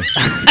wasn't there.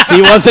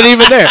 He wasn't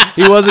even there.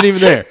 He wasn't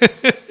even there.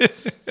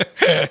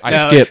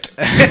 I skipped.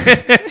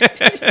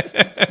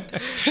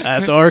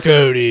 That's our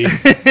Cody.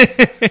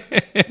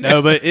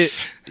 No, but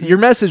your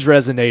message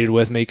resonated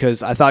with me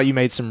because I thought you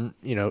made some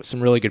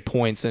really good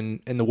points. And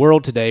in the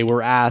world today,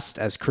 we're asked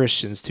as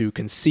Christians to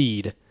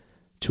concede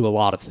to a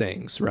lot of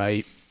things,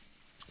 right?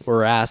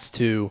 We're asked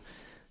to,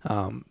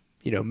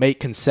 make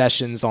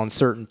concessions on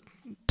certain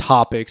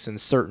topics and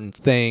certain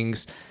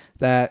things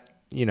that,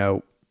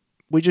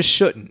 we just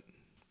shouldn't.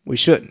 We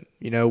shouldn't.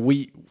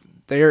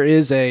 There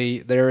is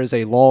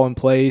a law in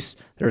place.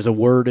 There's a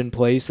word in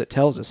place that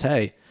tells us,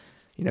 hey,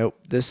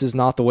 this is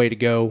not the way to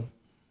go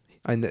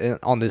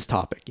on this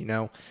topic,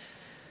 So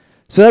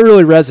that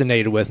really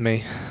resonated with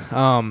me.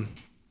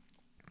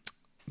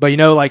 But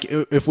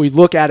if we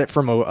look at it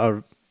from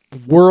a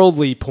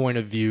worldly point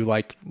of view,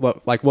 like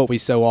what we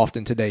so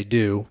often today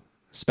do,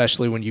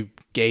 especially when you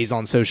gaze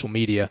on social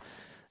media,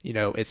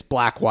 it's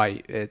black,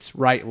 white, it's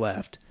right,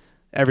 left.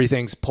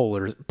 Everything's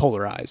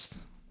polarized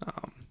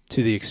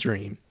to the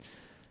extreme.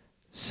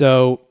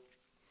 So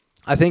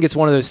I think it's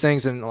one of those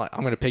things, and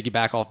I'm going to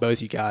piggyback off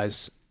both you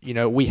guys.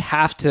 We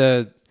have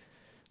to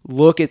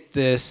look at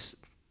this,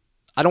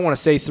 I don't want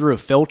to say through a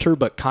filter,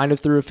 but kind of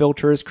through a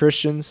filter as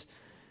Christians,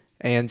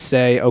 and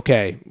say,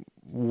 okay,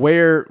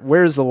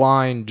 where's the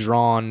line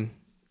drawn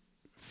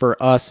for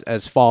us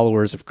as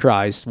followers of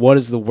Christ? What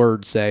does the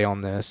word say on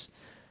this?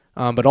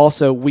 But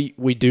also,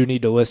 we do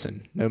need to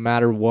listen, no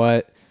matter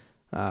what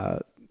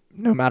the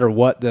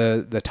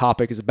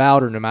topic is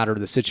about, or no matter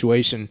the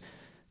situation.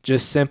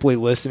 Just simply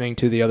listening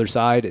to the other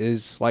side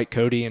is, like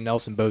Cody and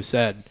Nelson both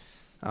said,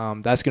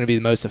 that's going to be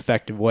the most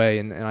effective way.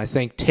 And I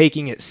think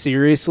taking it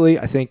seriously,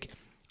 I think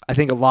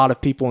a lot of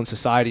people in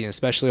society, and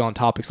especially on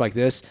topics like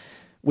this,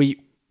 we're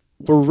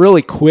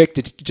really quick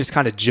to just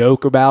kind of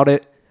joke about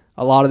it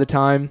a lot of the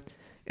time.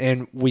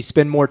 And we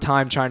spend more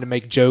time trying to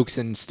make jokes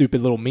and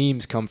stupid little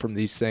memes come from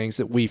these things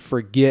that we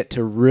forget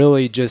to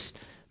really just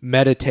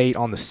meditate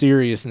on the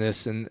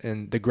seriousness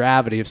and the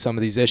gravity of some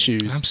of these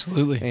issues.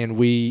 Absolutely. And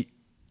we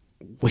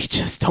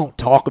just don't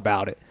talk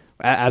about it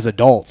as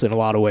adults in a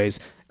lot of ways.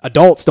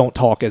 Adults don't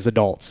talk as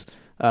adults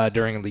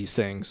during these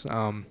things.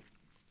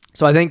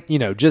 So I think,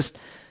 just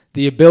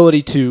the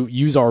ability to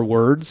use our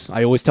words.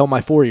 I always tell my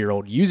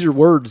 4-year-old, use your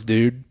words,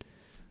 dude.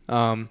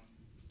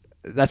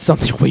 That's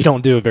something we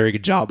don't do a very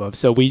good job of.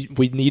 So we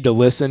need to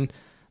listen,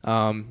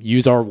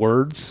 use our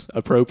words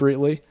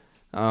appropriately.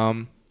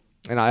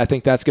 And I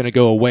think that's going to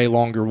go a way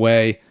longer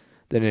way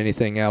than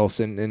anything else.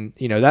 And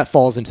that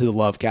falls into the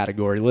love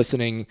category.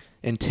 Listening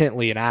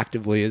intently and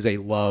actively is a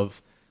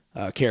love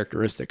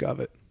characteristic of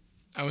it.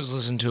 I was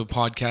listening to a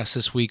podcast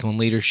this week on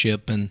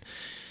leadership, and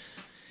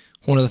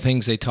one of the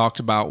things they talked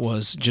about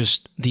was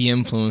just the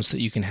influence that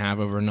you can have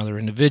over another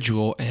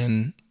individual.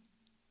 And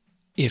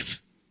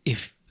if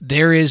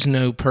there is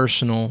no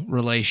personal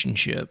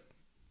relationship,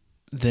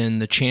 then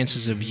the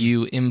chances of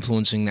you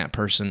influencing that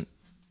person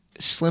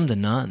is slim to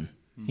none,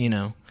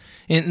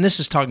 and this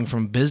is talking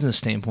from a business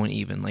standpoint,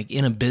 even like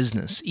in a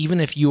business, even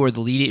if you are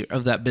the leader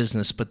of that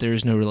business, but there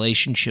is no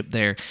relationship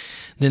there,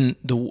 then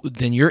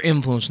your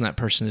influence on that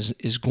person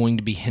is going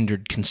to be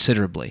hindered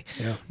considerably.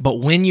 Yeah.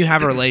 But when you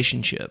have a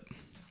relationship,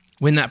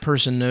 when that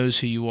person knows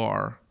who you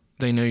are,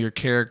 they know your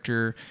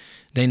character,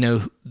 they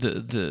know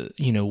the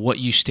what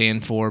you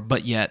stand for,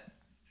 but yet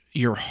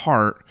your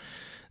heart,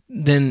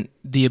 then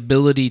the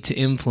ability to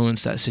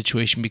influence that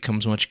situation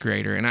becomes much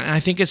greater. And I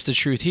think it's the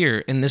truth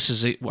here. And this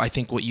is, I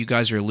think, what you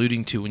guys are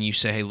alluding to when you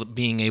say, hey,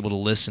 being able to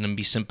listen and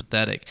be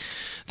sympathetic.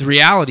 The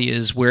reality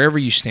is, wherever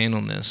you stand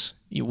on this,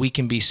 we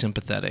can be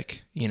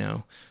sympathetic,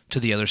 to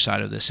the other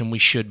side of this, and we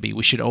should be.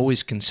 We should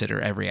always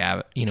consider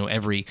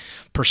every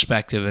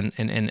perspective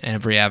and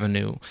every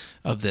avenue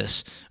of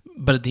this.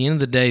 But at the end of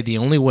the day, the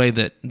only way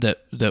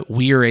that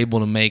we are able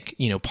to make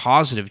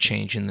positive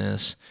change in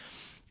this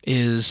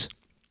is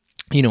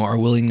our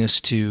willingness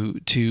to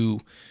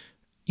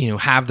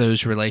have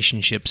those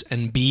relationships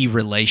and be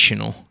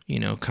relational,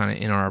 kind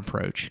of in our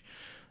approach.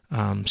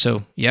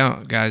 So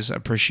yeah, guys, I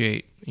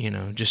appreciate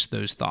just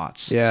those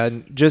thoughts. Yeah,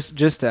 and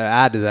just to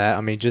add to that,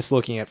 I mean, just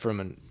looking at from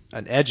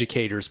an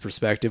educator's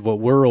perspective, what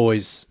we're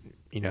always,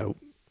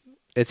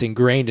 it's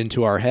ingrained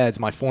into our heads.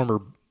 My former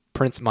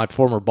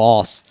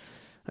boss,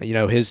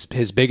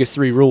 his biggest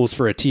 3 rules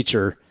for a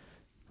teacher: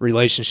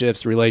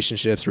 relationships,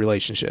 relationships,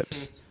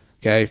 relationships.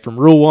 Okay, from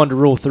rule 1 to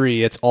rule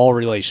 3, it's all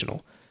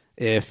relational.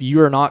 If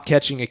you are not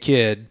catching a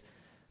kid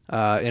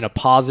in a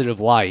positive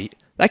light,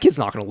 that kid's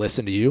not going to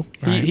listen to you.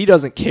 Right. He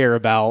doesn't care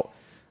about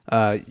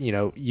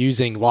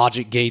using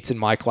logic gates in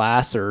my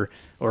class or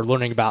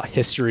learning about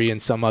history in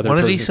some other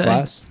person's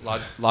class.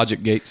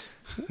 Logic gates.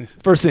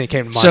 First thing that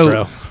came to mind, So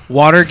bro.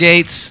 water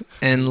gates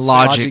and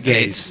logic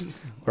gates.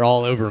 We're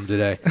all over them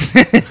today.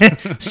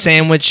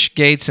 Sandwich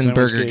gates and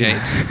Sandwich burger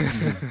gates.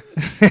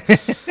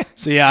 gates.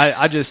 So yeah,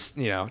 I just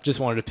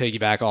wanted to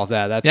piggyback off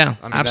that. That's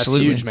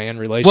absolutely. That's huge, man.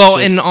 Relationships. Well,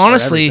 and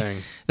honestly, are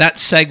everything. that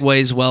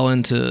segues well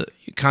into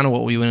kind of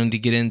what we wanted to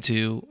get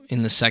into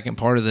in the second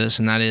part of this,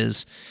 and that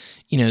is,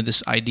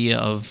 this idea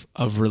of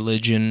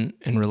religion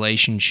and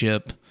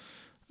relationship,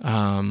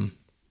 and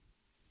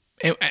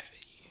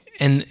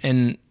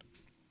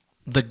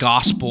the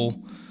gospel,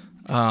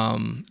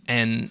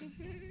 and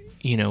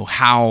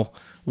how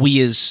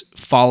we as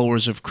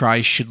followers of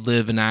Christ should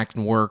live and act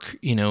and work,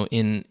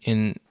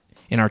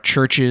 in our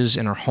churches,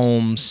 in our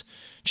homes,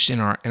 just in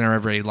our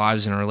everyday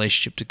lives, in our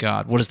relationship to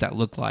God. What does that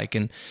look like?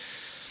 And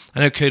I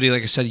know, Cody,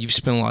 like I said, you've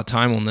spent a lot of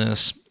time on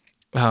this,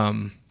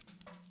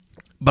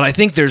 but I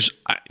think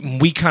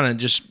we kind of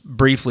just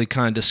briefly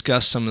kind of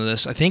discussed some of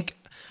this. I think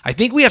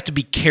we have to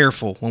be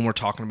careful when we're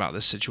talking about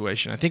this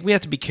situation. I think we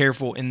have to be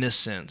careful in this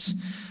sense,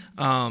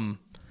 in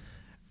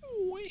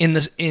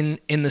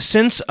the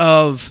sense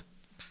of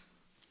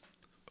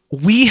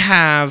we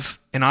have,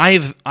 and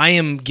I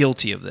am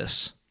guilty of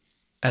this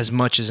as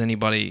much as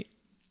anybody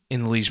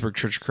in the Leesburg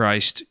Church of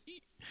Christ,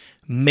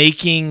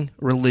 making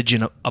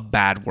religion a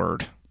bad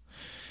word.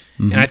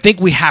 Mm-hmm. And I think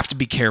we have to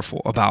be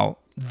careful about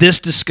this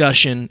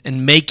discussion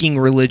and making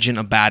religion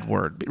a bad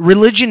word.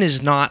 Religion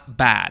is not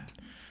bad.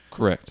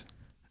 Correct.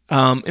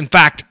 In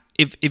fact,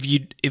 if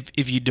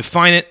you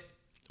define it,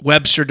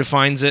 Webster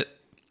defines it,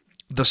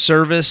 the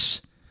service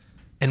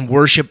and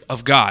worship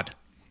of God.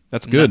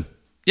 That's good.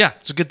 Yeah,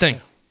 it's a good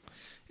thing.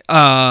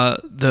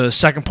 The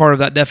second part of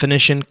that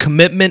definition,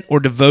 commitment or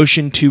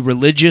devotion to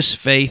religious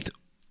faith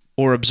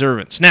or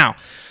observance. Now,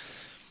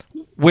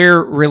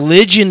 where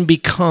religion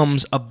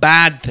becomes a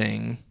bad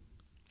thing,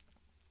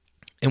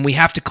 and we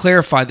have to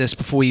clarify this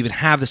before we even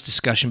have this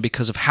discussion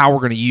because of how we're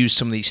going to use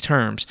some of these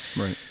terms.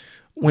 Right.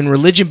 When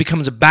religion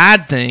becomes a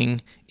bad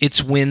thing,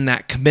 it's when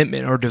that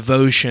commitment or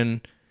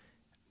devotion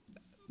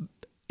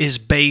is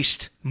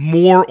based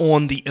more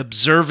on the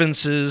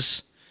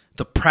observances,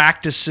 the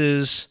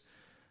practices,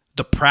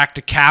 the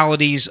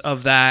practicalities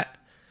of that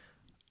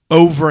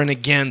over and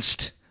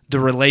against the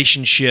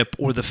relationship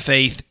or the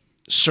faith,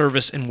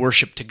 service, and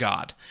worship to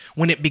God.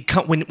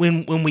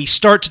 When we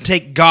start to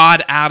take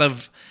God out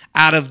of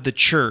the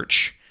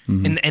church,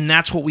 mm-hmm. and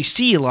that's what we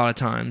see a lot of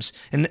times.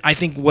 And I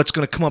think what's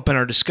going to come up in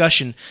our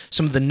discussion,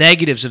 some of the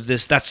negatives of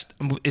this,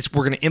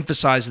 we're going to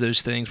emphasize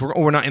those things.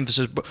 We're not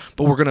emphasize, but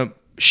we're going to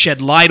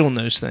shed light on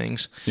those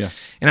things. Yeah.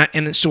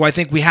 And so I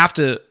think we have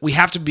to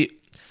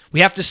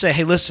say,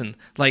 hey, listen,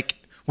 like,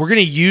 we're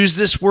going to use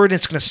this word, and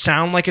it's going to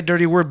sound like a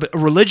dirty word, but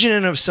religion in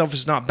and of itself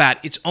is not bad.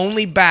 It's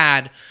only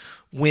bad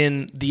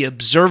when the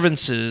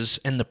observances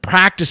and the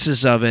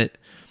practices of it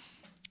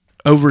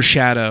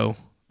overshadow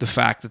the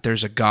fact that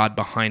there's a God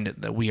behind it,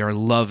 that we are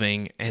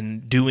loving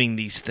and doing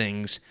these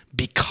things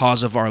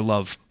because of our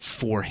love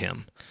for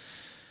Him.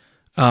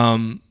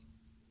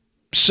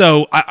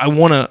 So I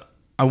want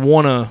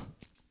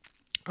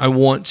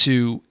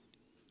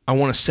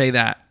to say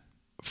that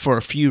for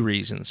a few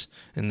reasons,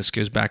 and this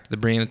goes back to the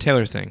Breonna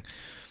Taylor thing.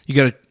 You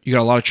got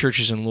a lot of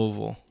churches in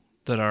Louisville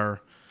that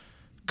are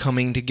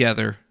coming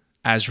together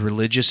as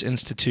religious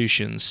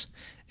institutions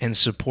and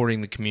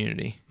supporting the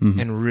community, mm-hmm.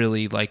 and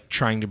really like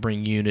trying to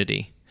bring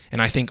unity.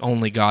 And I think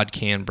only God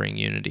can bring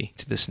unity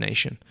to this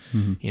nation.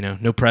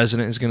 No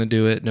president is going to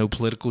do it. No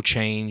political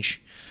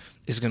change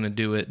is going to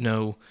do it.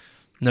 No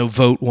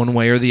vote one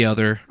way or the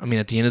other. I mean,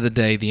 at the end of the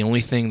day, the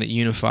only thing that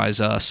unifies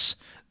us,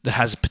 that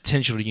has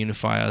potential to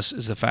unify us,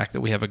 is the fact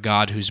that we have a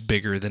God who's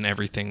bigger than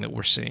everything that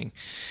we're seeing.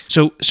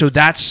 So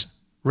that's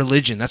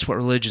religion. That's what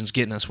religion's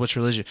getting us. What's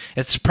religion?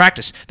 It's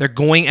practice. They're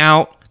going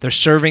out, they're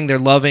serving, they're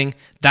loving.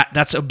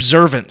 That's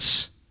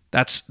observance.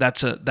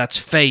 That's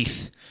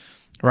faith,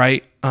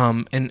 right?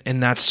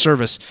 And that's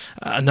service.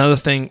 Another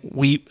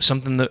thing,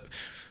 something that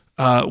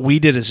we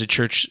did as a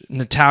church,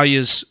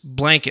 Natalia's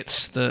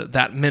blankets,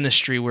 that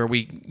ministry where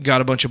we got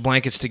a bunch of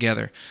blankets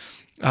together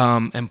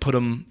and put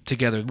them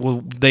together.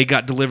 Well, they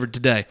got delivered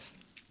today.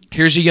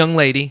 Here's a young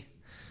lady,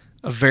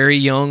 a very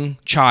young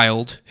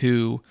child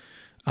who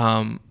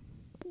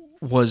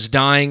was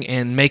dying,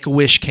 and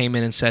Make-A-Wish came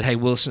in and said, hey,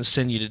 we'll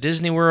send you to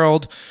Disney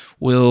World.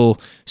 We'll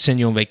send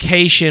you on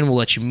vacation. We'll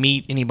let you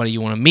meet anybody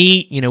you want to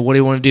meet. What do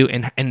you want to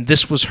do? And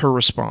this was her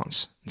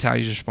response.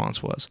 Natalia's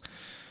response was,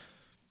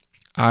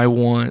 I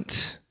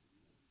want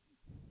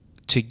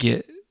to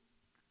get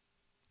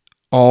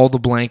all the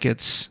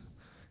blankets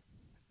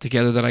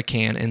together that I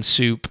can and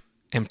soup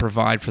and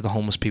provide for the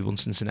homeless people in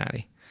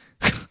Cincinnati.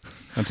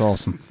 That's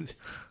awesome.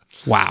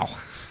 Wow.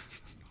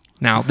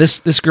 Now,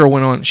 this girl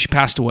went on, she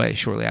passed away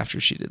shortly after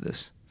she did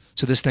this.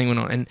 So this thing went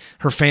on, and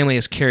her family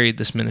has carried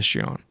this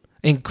ministry on.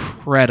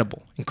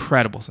 Incredible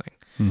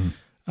thing.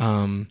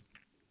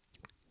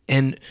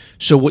 And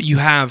so what you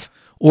have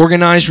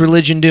organized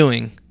religion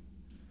doing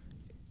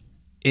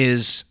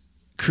is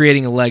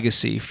creating a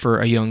legacy for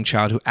a young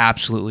child who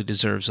absolutely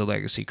deserves a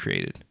legacy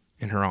created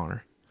in her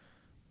honor.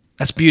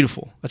 That's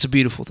beautiful. That's a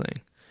beautiful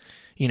thing.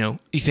 You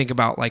think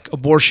about like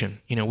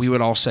abortion. We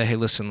would all say, hey,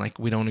 listen, like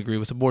we don't agree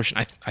with abortion.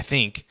 I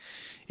think.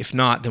 If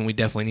not, then we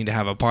definitely need to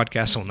have a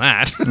podcast on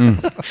that.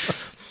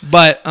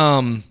 But,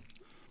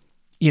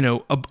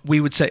 we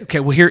would say,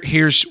 okay, well,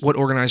 here's what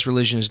organized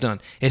religion has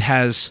done. It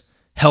has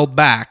held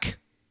back,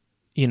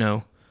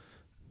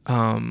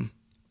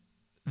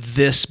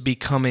 this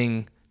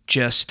becoming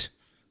just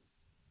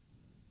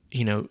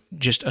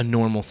a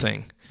normal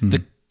thing.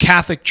 The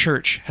Catholic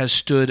Church has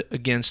stood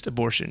against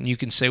abortion. You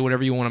can say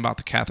whatever you want about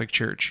the Catholic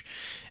Church,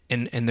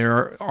 and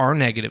there are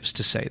negatives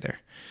to say there.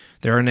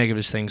 There are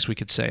negative things we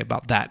could say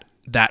about that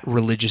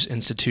religious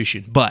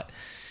institution, but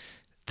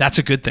that's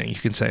a good thing you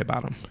can say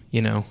about them,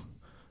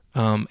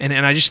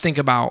 and I just think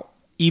about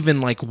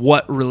even like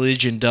what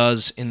religion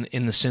does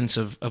in the sense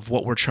of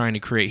what we're trying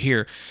to create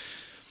here,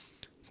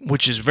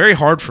 which is very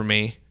hard for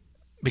me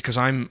because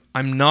I'm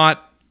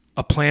not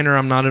a planner,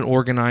 I'm not an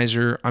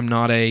organizer, I'm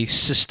not a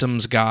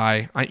systems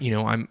guy.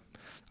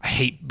 I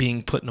hate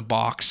being put in a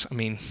box. I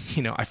mean,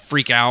 I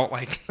freak out,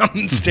 like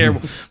it's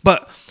terrible.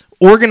 But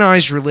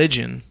organized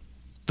religion,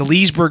 the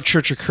Leesburg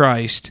Church of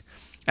Christ,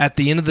 at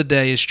the end of the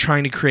day, is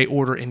trying to create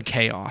order in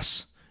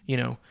chaos,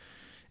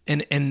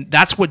 and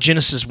that's what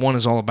Genesis 1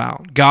 is all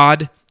about.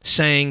 God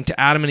saying to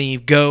Adam and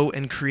Eve, go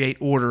and create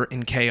order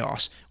in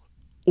chaos.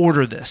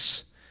 Order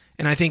this.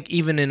 And I think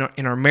even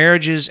in our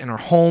marriages, in our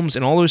homes,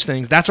 and all those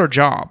things, that's our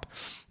job.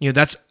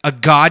 That's a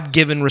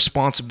God-given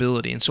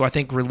responsibility. And so I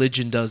think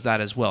religion does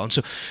that as well. And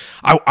so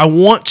I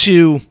want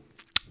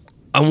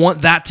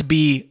that to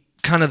be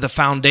kind of the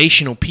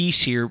foundational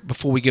piece here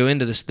before we go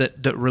into this,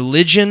 that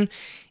religion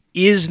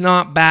is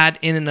not bad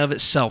in and of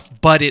itself,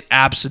 but it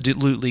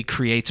absolutely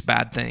creates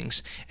bad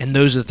things. And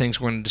those are the things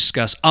we're going to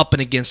discuss up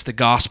and against the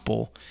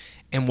gospel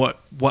and what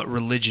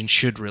religion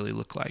should really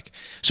look like.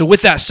 So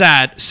with that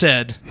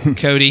said,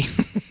 Cody,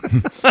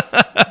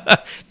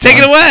 take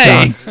it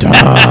away. Dun,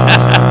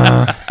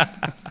 dun.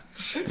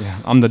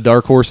 Yeah, I'm the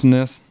dark horse in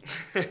this.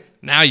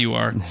 Now you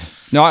are.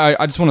 No,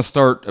 I just want to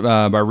start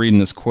by reading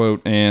this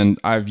quote, and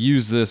I've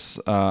used this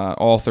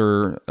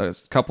author a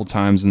couple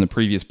times in the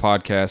previous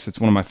podcast. It's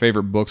one of my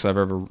favorite books I've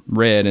ever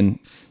read, and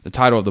the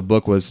title of the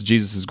book was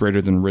Jesus is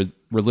Greater Than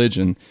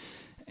Religion.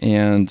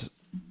 And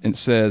it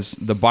says,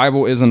 the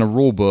Bible isn't a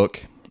rule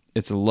book,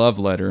 it's a love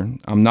letter.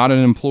 I'm not an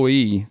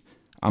employee,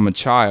 I'm a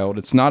child.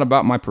 It's not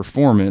about my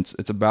performance,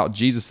 it's about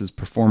Jesus'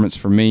 performance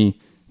for me.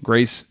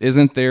 Grace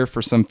isn't there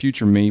for some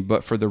future me,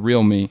 but for the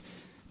real me.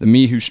 The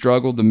me who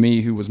struggled, the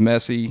me who was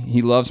messy.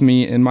 He loves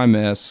me in my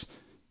mess.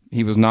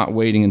 He was not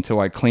waiting until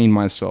I cleaned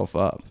myself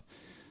up.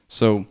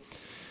 So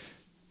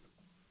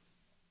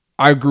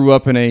I grew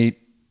up in a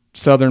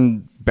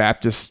Southern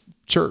Baptist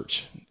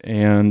church,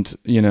 and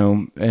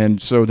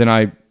so then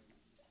I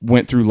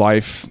went through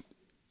life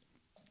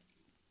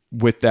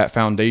with that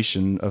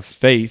foundation of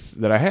faith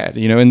that I had,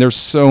 and there's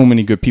so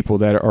many good people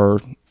that are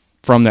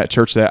from that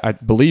church that I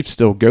believe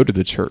still go to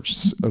the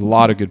church. A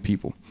lot of good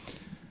people.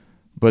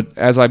 But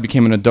as I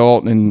became an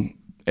adult and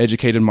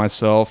educated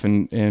myself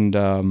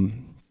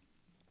and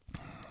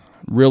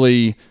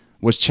really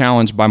was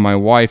challenged by my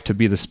wife to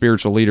be the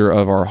spiritual leader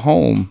of our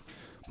home,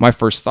 my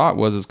first thought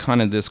was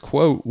kind of this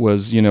quote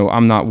was,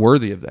 I'm not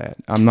worthy of that.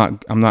 I'm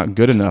not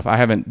good enough. I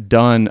haven't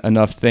done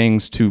enough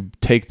things to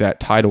take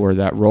that title or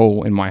that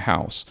role in my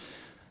house.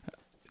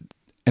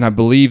 And I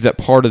believe that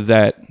part of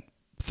that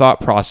thought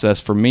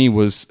process for me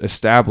was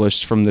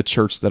established from the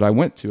church that I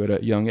went to at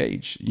a young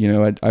age. You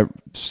know,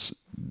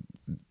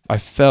 I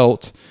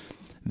felt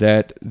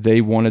that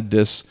they wanted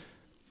this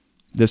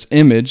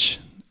image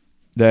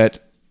that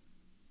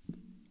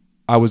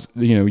I was,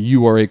 you know,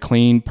 you are a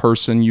clean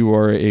person, you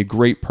are a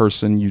great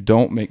person, you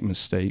don't make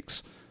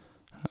mistakes.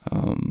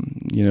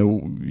 You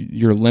know,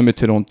 you're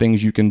limited on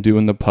things you can do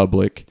in the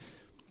public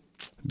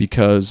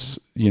because,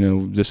 you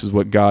know, this is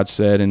what God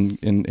said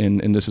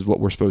and this is what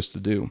we're supposed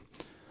to do.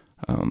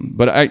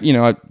 But I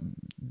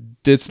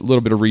did a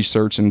little bit of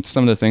research, and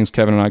some of the things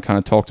Kevin and I kind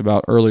of talked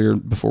about earlier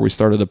before we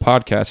started the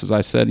podcast, as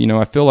I said, you know,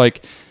 I feel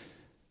like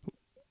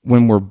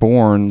when we're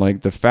born,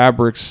 like the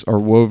fabrics are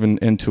woven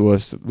into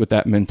us with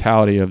that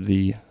mentality of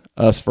the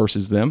us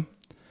versus them.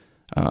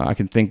 I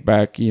can think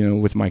back, you know,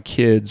 with my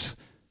kids,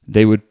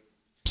 they would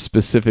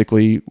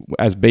specifically,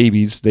 as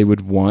babies, they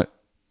would want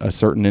a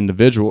certain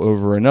individual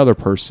over another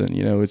person.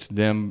 You know, it's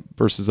them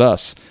versus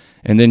us.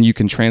 And then you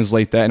can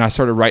translate that. And I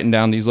started writing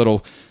down these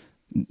little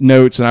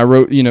notes, and I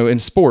wrote, you know, in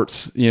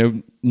sports, you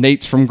know,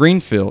 Nate's from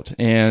Greenfield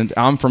and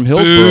I'm from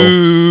Hillsboro.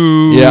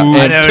 Boo. Yeah,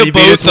 I and know to you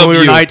beat us both when we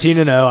of were you.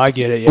 19-0. I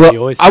get it. Yeah, well, you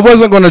always I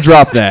wasn't going to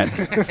drop that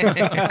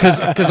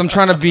because I'm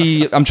trying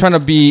to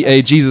be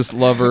a Jesus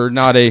lover,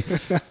 not a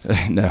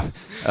no.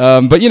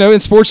 But you know, in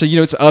sports, you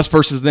know, it's us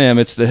versus them.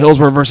 It's the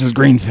Hillsboro versus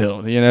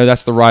Greenfield. You know,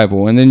 that's the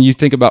rival. And then you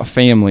think about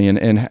family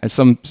and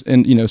some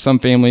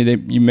family,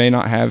 you may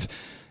not have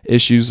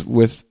issues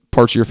with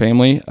parts of your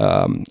family.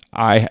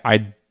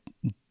 I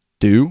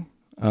do.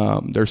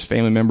 There's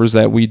family members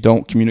that we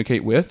don't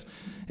communicate with,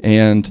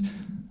 and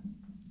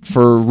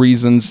for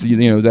reasons, you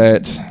know,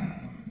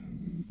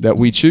 that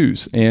we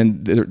choose.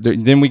 And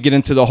then we get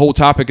into the whole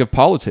topic of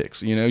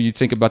politics. You know, you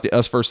think about the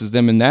us versus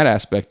them in that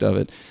aspect of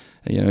it.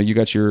 You know, you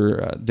got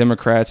your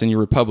Democrats and your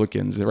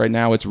Republicans. Right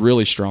now, it's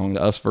really strong,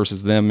 the us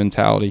versus them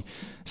mentality,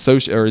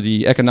 or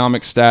the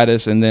economic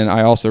status. And then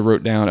I also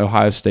wrote down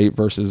Ohio State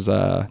versus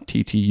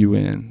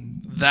TTUN.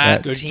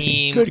 That Good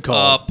team good call.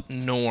 up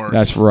north.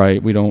 That's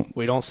right. We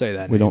don't say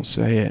that. we don't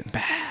say it.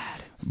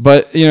 Bad.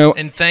 But you know,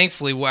 And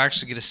thankfully, we'll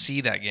actually get to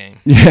see that game.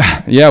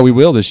 yeah, we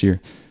will this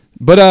year.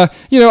 But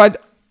you know,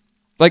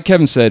 like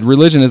Kevin said,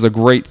 religion is a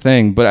great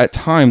thing. But at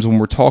times when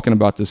we're talking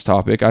about this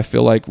topic, I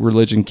feel like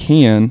religion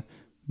can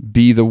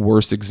be the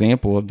worst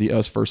example of the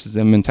us versus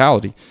them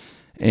mentality.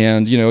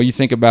 And you know, you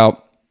think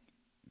about,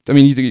 I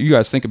mean, you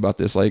guys think about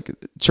this, like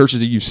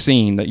churches that you've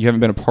seen that you haven't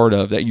been a part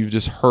of, that you've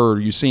just heard,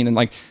 or you've seen, and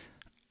like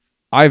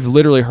I've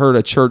literally heard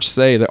a church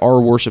say that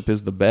our worship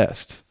is the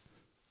best.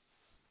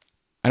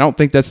 I don't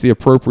think that's the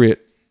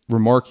appropriate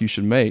remark you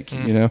should make.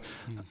 You know,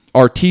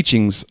 our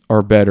teachings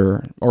are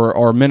better, or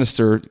our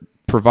minister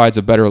provides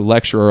a better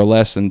lecture or a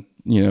lesson,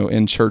 you know,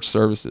 in church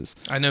services.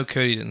 I know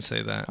Cody didn't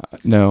say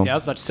that. No. Yeah, I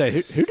was about to say,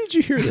 who did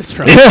you hear this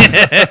from?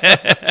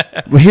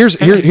 Well,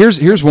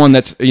 here's one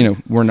that's, you know,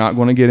 we're not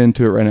going to get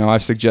into it right now.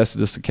 I've suggested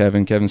this to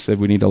Kevin. Kevin said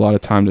we need a lot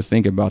of time to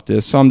think about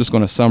this. So I'm just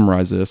going to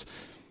summarize this.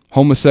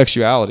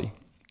 Homosexuality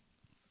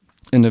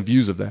and the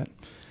views of that.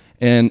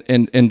 And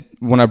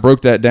when I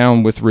broke that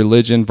down with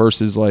religion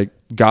versus like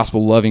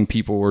gospel loving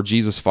people or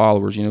Jesus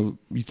followers, you know,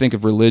 you think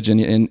of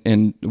religion,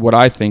 and what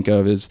I think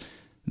of is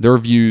their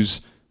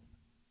views.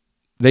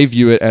 They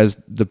view it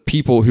as the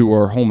people who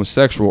are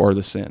homosexual are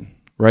the sin,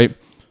 right?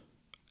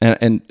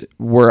 And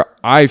where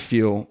I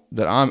feel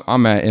that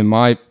I'm at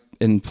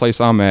in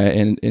place I'm at,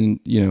 and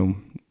you know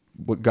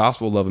what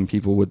gospel loving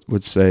people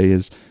would say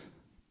is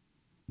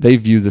they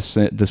view the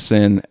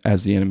sin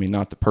as the enemy,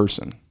 not the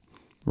person,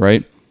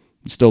 right?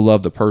 You still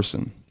love the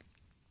person.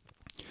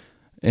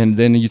 And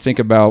then you think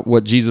about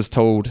what Jesus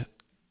told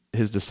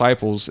his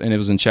disciples, and it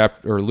was in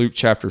Luke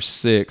chapter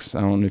 6. I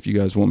don't know if you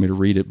guys want me to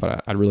read it,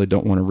 but I really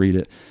don't want to read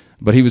it.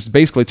 But he was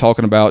basically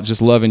talking about just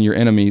loving your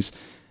enemies.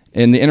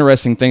 And the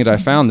interesting thing that I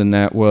found in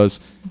that was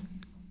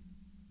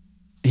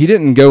he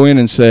didn't go in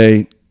and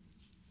say,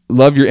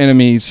 love your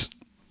enemies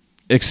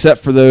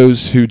except for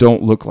those who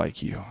don't look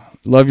like you.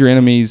 Love your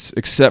enemies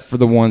except for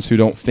the ones who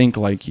don't think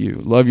like you.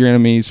 Love your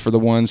enemies for the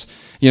ones,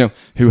 you know,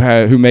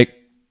 who make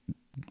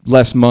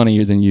less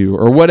money than you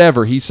or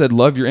whatever. He said,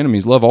 love your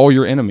enemies. Love all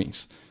your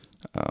enemies.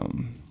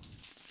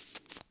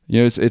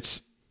 You know,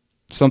 it's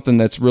something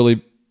that's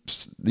really,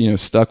 you know,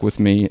 stuck with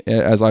me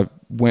as I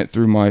went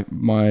through my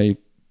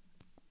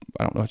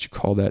I don't know what you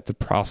call that, the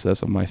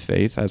process of my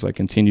faith as I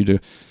continue to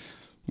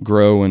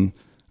grow and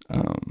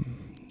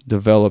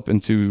develop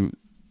into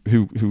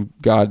who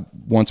God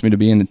wants me to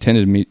be and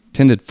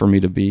intended for me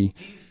to be.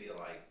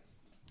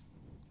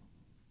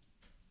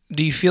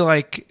 Do you feel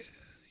like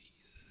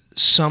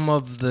some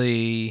of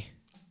the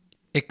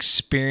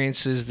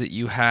experiences that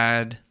you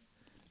had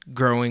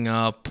growing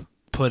up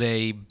put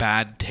a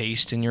bad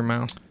taste in your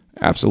mouth?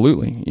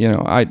 Absolutely. You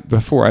know,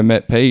 before I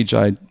met Paige,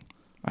 I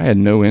had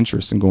no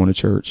interest in going to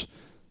church,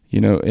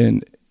 you know,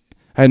 and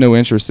I had no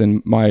interest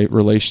in my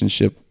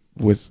relationship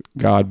with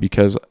God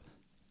because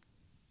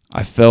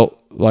I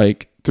felt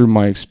like through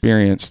my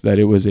experience that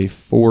it was a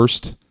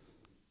forced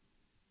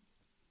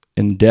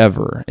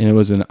endeavor and it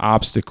was an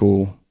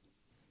obstacle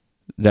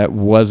that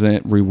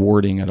wasn't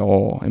rewarding at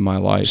all in my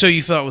life. So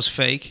you thought it was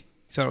fake?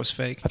 You thought it was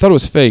fake? I thought it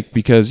was fake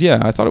because,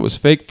 I thought it was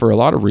fake for a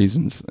lot of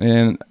reasons.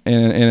 And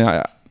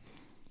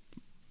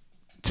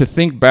to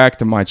think back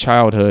to my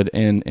childhood,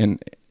 and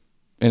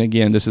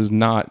again, this is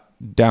not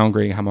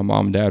downgrading how my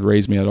mom and dad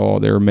raised me at all.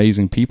 They're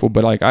amazing people.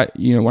 But like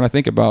when I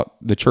think about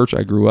the church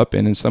I grew up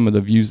in and some of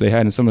the views they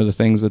had and some of the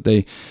things that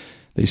they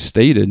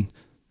stated,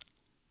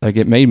 like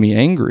it made me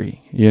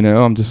angry.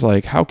 I'm just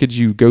like, how could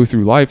you go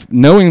through life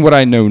knowing what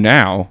I know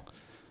now,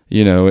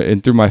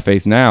 and through my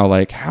faith now,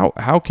 like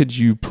how could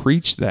you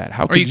preach that?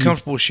 How are you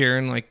comfortable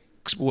sharing like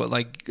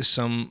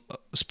some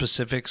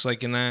specifics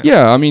like in that?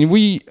 Yeah, I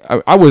mean,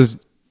 I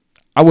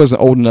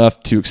wasn't old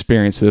enough to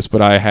experience this,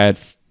 but I had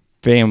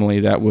family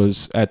that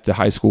was at the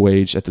high school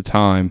age at the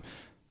time.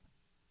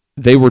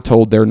 They were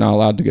told they're not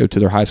allowed to go to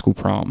their high school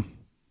prom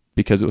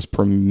because it was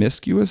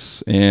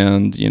promiscuous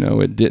and,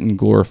 it didn't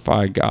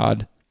glorify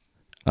God.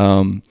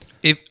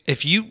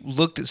 If you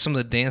looked at some of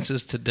the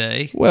dances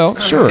today, well,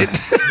 sure.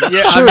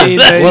 Yeah, sure. I mean,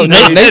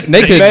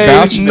 they could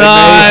vouch. They may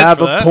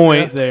have a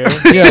point there.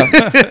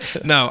 Yeah.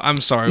 No,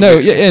 I'm sorry. No,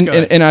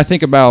 and I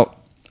think about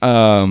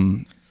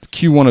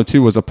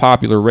Q102 was a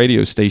popular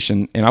radio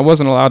station, and I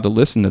wasn't allowed to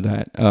listen to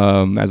that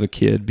as a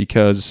kid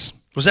because...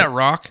 Was that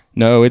rock?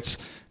 No, it's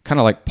kind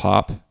of like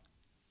pop.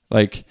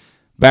 Like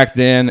back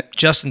then...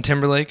 Justin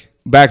Timberlake?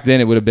 Back then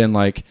it would have been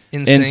like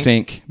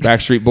NSYNC,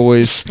 Backstreet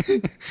Boys,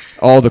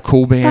 all the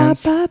cool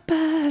bands. Bye,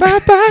 bye, bye. Bye,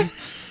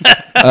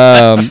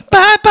 bye.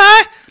 Bye,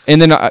 bye. And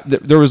then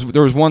there was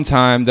one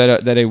time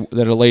that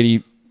a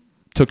lady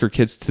took her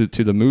kids to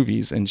the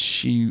movies, and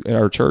she at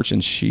our church,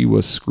 and she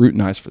was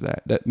scrutinized for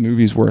that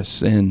movies were a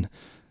sin,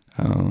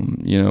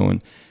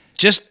 and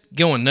just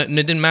going. It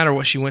didn't matter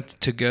what she went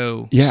to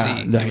go see.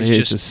 It's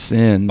just a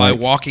sin. By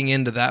walking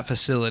into that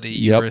facility,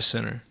 you were a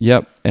sinner.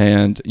 Yep,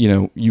 and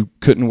you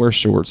couldn't wear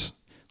shorts.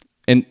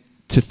 And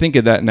to think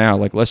of that now,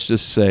 like let's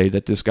just say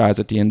that this guy's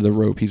at the end of the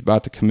rope, he's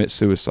about to commit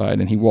suicide,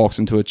 and he walks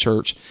into a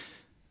church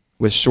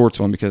with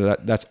shorts on because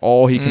that's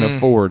all he can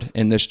afford,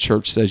 and this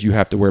church says you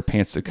have to wear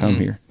pants to come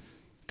here.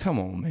 Come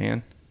on,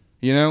 man.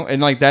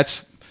 And like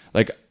that's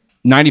like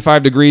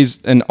 95 degrees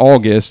in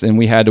August and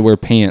we had to wear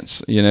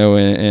pants,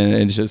 and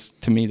it's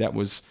just, to me,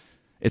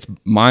 it's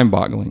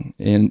mind-boggling.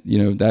 And,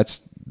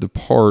 that's the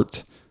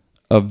part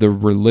of the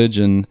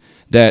religion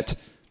that,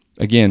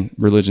 again,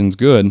 religion's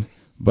good,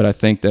 but I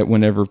think that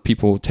whenever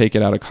people take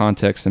it out of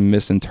context and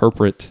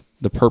misinterpret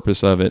the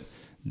purpose of it,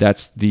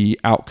 that's the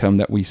outcome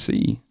that we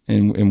see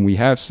and we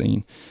have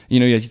seen.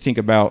 You think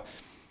about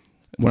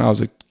when I was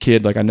a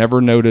kid, like I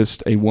never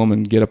noticed a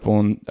woman get up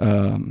on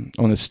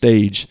a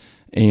stage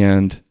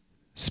and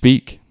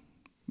speak.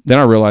 Then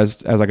I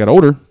realized as I got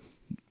older,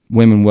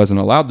 women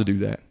wasn't allowed to do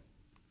that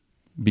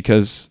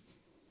because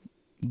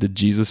did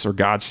Jesus or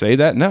God say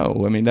that?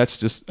 No. I mean, that's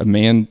just a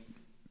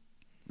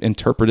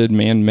man-interpreted,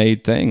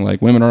 man-made thing.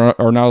 Like women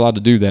are not allowed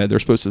to do that. They're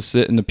supposed to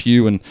sit in the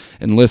pew and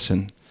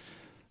listen.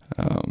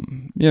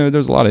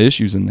 There's a lot of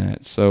issues in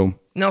that. So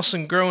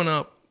Nelson, growing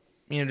up,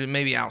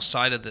 maybe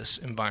outside of this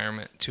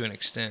environment to an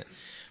extent,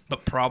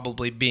 but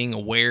probably being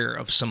aware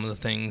of some of the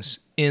things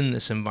in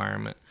this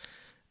environment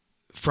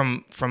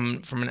from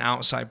an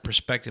outside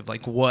perspective,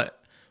 like what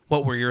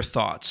were your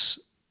thoughts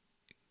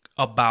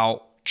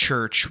about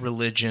church,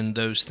 religion,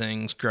 those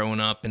things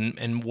growing up,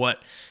 and what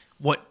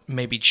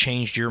maybe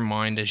changed your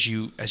mind as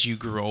you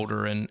grew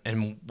older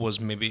and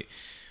was maybe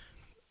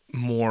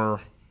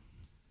more,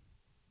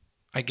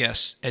 I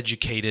guess,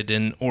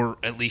 educated or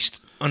at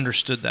least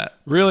understood that?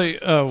 Really,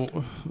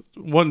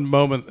 one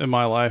moment in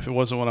my life, it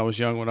wasn't when I was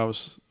young,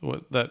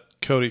 that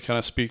Cody kind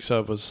of speaks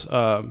of was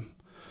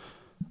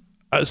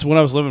when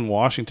I was living in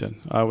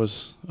Washington. I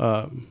was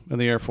in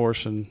the Air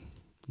Force and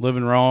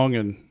living wrong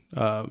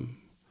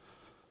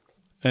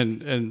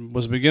and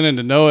was beginning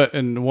to know it.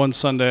 And one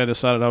Sunday I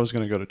decided I was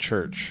going to go to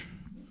church.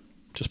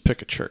 Just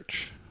pick a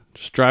church.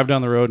 Just drive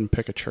down the road and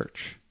pick a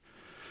church.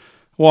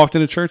 Walked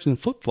into church in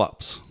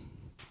flip-flops.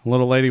 A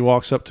little lady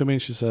walks up to me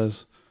and she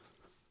says,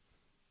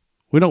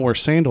 "We don't wear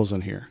sandals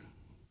in here."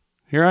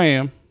 Here I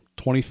am,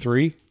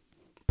 23,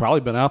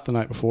 probably been out the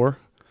night before.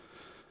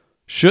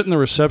 Shouldn't the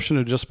reception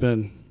have just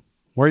been,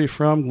 "Where are you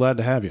from? Glad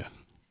to have you."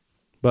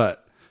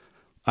 But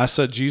I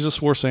said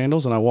Jesus wore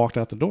sandals and I walked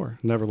out the door,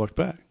 never looked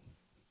back.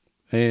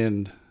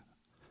 And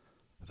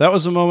that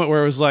was a moment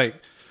where it was like,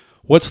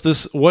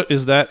 what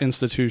is that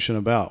institution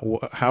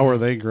about? How are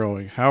they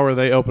growing? How are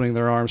they opening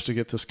their arms to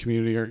get this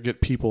community or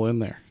get people in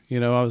there?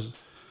 I was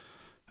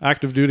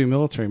active duty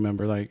military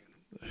member. Like,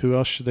 who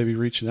else should they be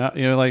reaching out?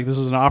 Like this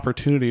is an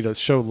opportunity to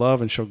show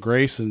love and show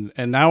grace. And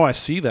now I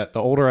see that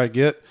the older I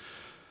get,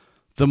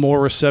 the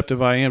more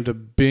receptive I am to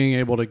being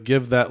able to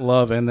give that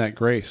love and that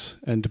grace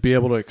and to be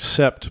able to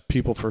accept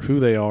people for who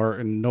they are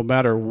and no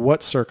matter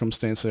what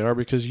circumstance they are,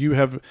 because you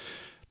have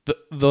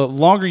the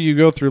longer you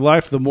go through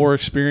life, the more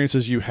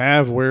experiences you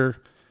have where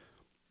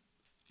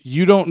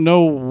you don't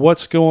know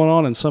what's going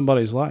on in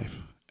somebody's life.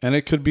 And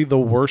it could be the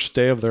worst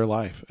day of their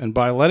life. And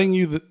by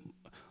letting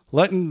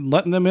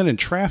them in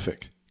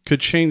traffic could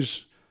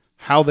change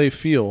how they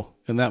feel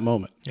in that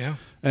moment. Yeah.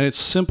 And it's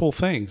simple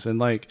things.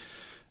 And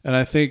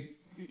I think,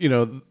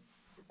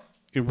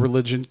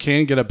 religion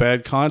can get a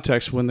bad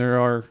context when there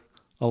are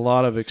a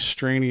lot of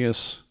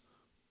extraneous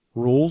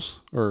rules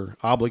or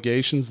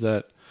obligations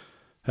that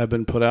have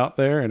been put out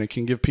there, and it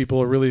can give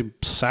people a really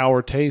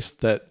sour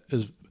taste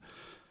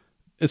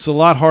it's a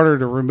lot harder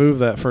to remove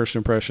that first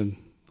impression.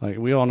 Like,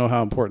 we all know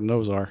how important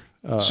those are.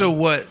 So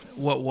what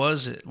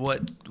was it?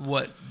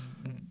 What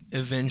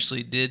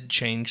eventually did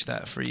change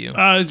that for you?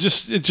 It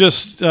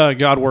just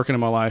God working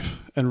in my life,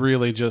 and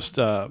really just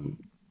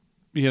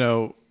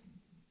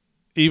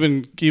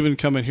even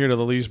coming here to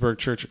the Leesburg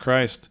Church of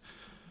Christ,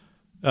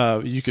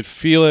 you could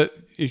feel it.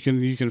 You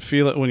can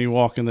feel it when you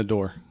walk in the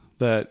door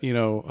that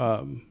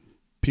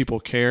people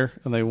care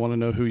and they want to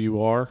know who you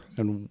are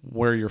and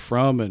where you're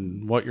from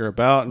and what you're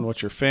about and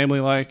what your family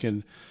like,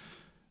 and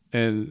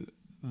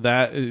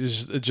that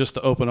is just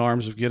the open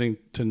arms of getting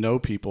to know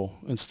people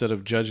instead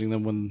of judging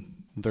them when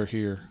they're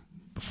here.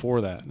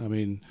 Before that, I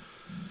mean,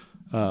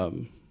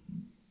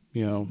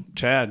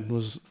 Chad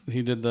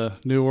he did the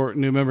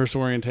new members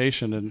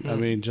orientation, and I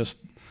mean, just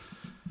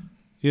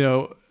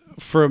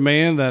for a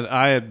man that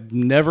I had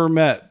never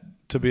met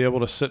to be able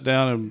to sit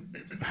down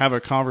and have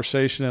a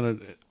conversation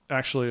in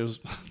actually it was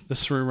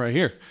this room right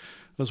here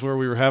was where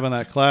we were having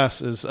that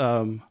class, is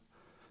and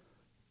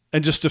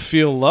just to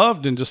feel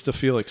loved and just to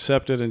feel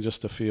accepted and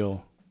just to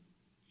feel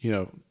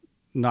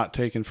not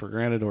taken for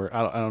granted, or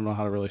I don't know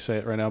how to really say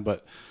it right now,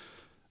 but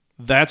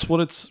that's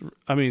what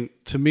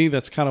to me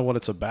that's kind of what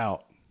it's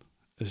about,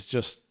 is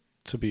just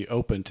to be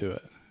open to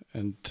it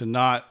and to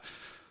not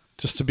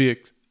just to be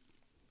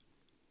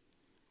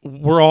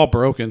we're all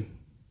broken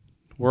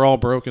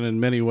in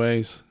many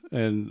ways,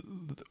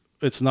 and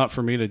it's not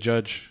for me to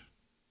judge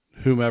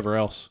whomever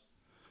else,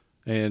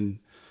 and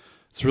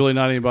it's really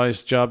not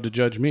anybody's job to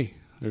judge me.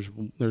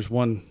 There's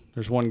one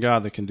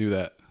God that can do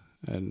that,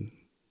 and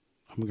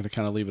I'm going to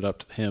kind of leave it up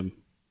to him.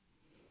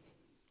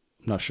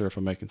 I'm not sure if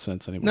I'm making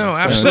sense anymore. No,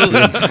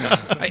 absolutely.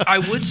 I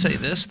would say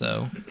this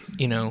though,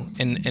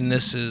 and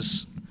this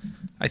is,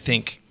 I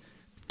think,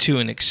 to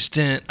an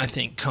extent, I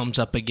think comes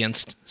up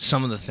against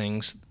some of the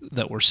things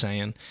that we're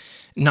saying.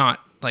 Not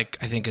like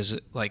I think is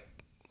like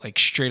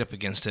straight up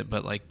against it,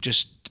 but like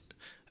just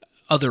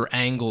other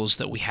angles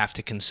that we have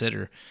to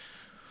consider.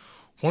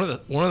 One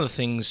of the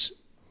things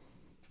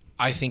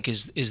I think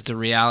is the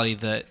reality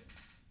that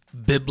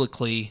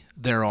biblically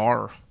there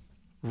are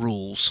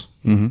rules.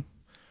 Mm-hmm.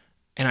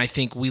 And I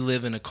think we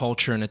live in a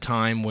culture and a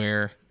time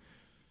where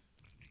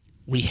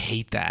we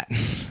hate that.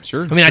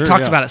 Sure. I mean, I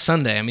talked yeah. about it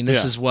Sunday. I mean,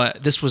 this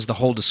was the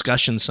whole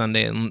discussion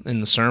Sunday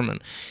in the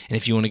sermon. And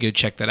if you want to go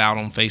check that out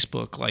on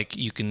Facebook, like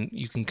you can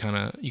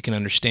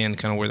understand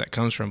kind of where that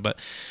comes from. But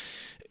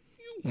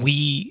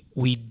we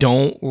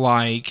don't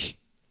like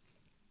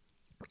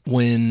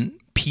when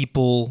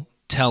people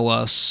tell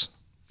us,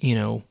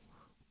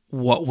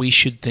 what we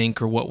should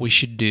think or what we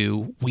should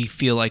do. We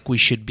feel like we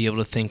should be able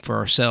to think for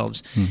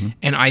ourselves. Mm-hmm.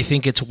 And I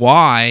think it's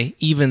why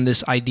even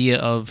this idea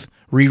of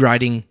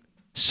rewriting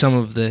some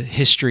of the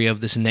history of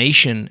this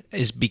nation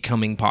is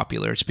becoming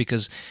popular. It's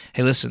because,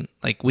 hey, listen,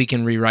 like we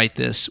can rewrite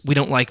this. We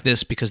don't like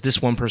this because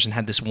this one person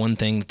had this one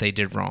thing that they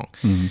did wrong.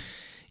 Mm-hmm.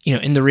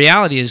 And the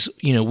reality is,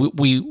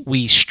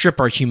 we strip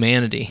our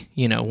humanity,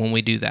 when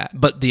we do that.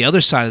 But the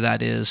other side of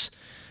that is,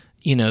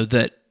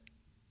 that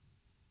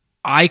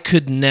I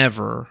could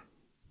never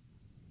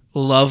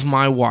love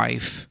my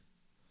wife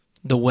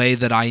the way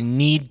that I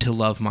need to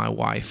love my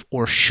wife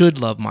or should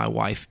love my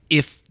wife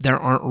if there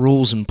aren't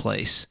rules in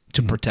place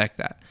to protect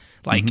that.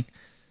 Like,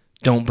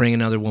 don't bring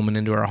another woman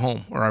into our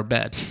home or our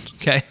bed,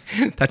 okay?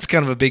 That's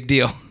kind of a big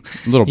deal.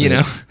 A little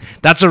bit.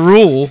 That's a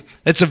rule.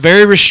 It's a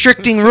very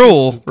restricting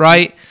rule,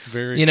 right?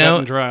 Very cut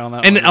and dry on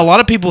that and one. A lot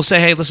of people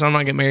say, hey, listen, I'm not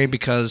getting married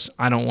because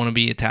I don't want to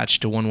be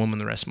attached to one woman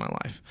the rest of my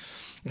life.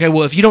 Okay,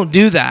 well, if you don't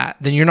do that,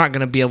 then you're not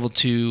going to be able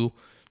to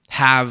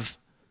have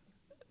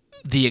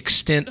the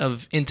extent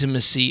of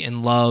intimacy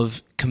and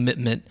love,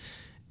 commitment,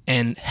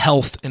 and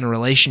health in a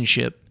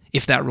relationship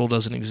if that rule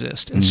doesn't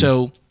exist. And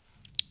so,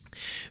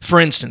 for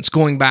instance,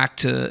 going back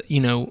to,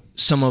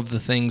 some of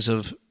the things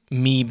of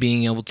me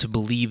being able to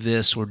believe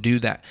this or do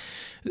that,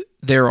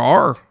 there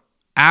are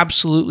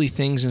absolutely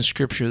things in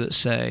Scripture that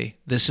say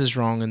this is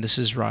wrong and this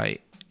is right,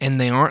 and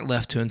they aren't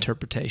left to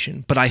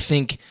interpretation. But I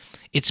think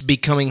it's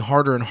becoming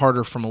harder and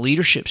harder from a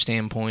leadership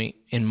standpoint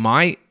in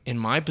my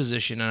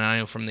position, and I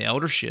know from the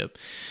eldership,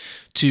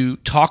 to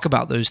talk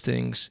about those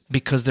things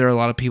because there are a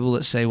lot of people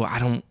that say, well,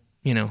 I'm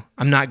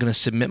not going to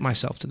submit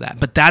myself to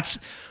that. But that's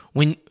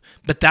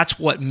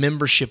what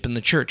membership in the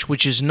church,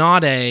 which is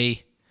not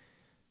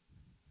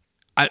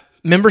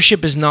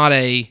membership is not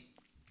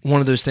one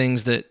of those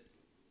things that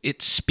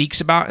it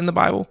speaks about in the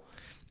Bible.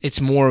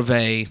 It's more of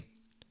a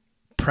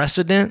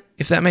precedent,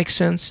 if that makes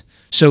sense.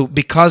 So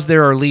because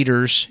there are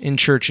leaders in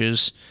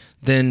churches,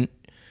 then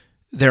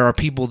there are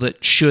people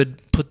that should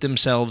put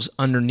themselves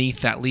underneath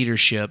that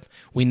leadership.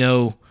 We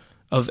know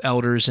of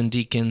elders and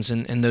deacons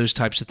and those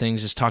types of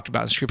things as talked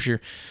about in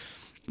Scripture.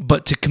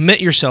 But to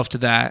commit yourself to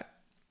that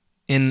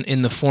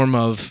in the form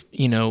of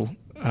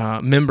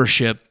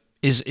membership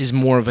is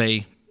more of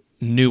a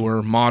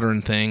newer,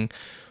 modern thing.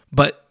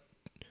 But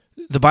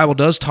the Bible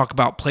does talk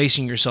about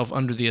placing yourself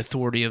under the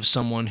authority of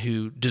someone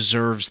who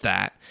deserves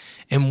that.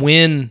 And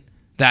when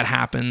that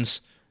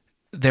happens,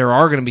 there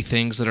are going to be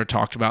things that are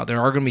talked about.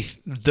 There are going to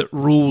be the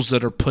rules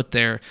that are put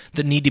there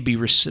that need to be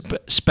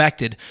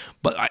respected.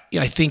 But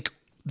I think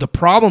the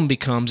problem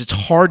becomes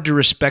it's hard to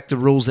respect the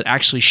rules that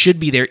actually should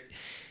be there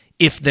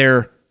if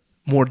they're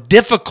more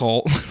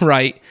difficult,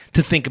 right,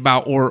 to think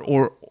about,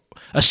 or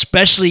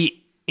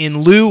especially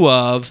in lieu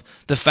of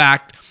the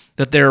fact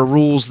that there are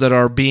rules that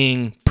are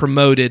being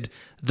promoted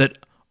that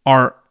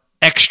are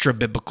extra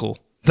biblical,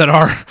 that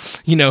are,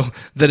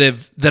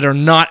 that are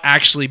not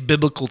actually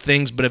biblical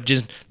things, but have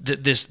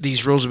just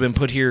these rules have been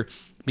put here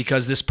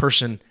because this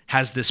person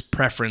has this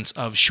preference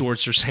of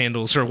shorts or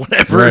sandals or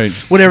whatever,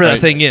 that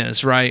thing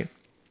is, right?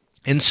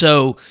 And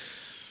so,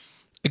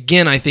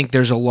 again, I think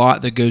there's a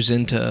lot that goes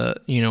into,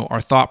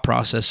 our thought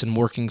process and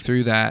working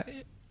through that.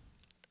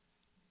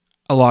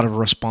 A lot of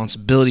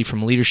responsibility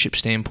from a leadership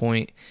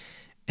standpoint,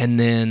 and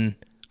then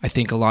I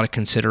think a lot of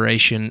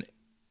consideration,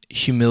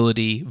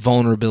 humility,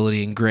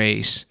 vulnerability, and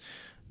grace,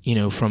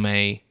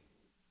 from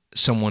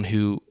someone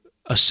who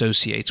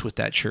associates with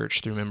that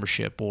church through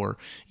membership or,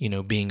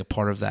 being a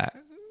part of that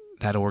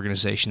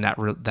organization,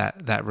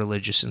 that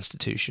religious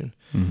institution.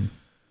 Mm-hmm.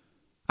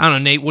 I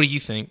don't know, Nate, what do you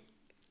think?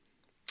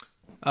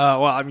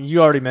 Well, I mean,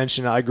 you already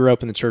mentioned I grew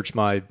up in the church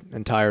my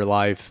entire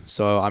life.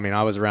 So, I mean,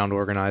 I was around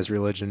organized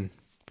religion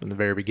from the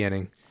very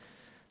beginning.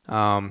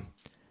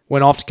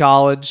 Went off to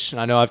college. And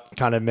I know I've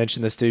kind of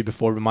mentioned this to you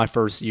before, but my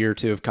first year or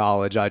two of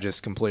college, I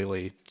just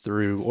completely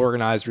threw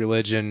organized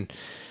religion,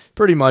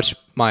 pretty much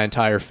my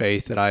entire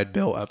faith that I had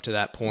built up to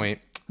that point.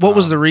 What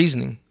was the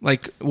reasoning?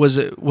 Like, was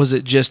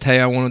it just,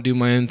 hey, I want to do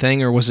my own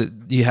thing, or was it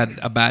you had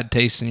a bad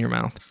taste in your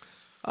mouth?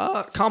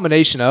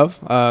 Combination of,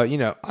 I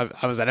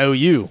was at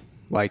OU,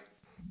 like,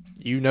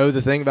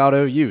 the thing about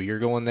OU. You're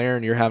going there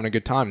and you're having a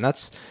good time. And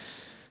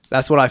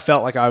that's what I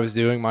felt like I was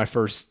doing my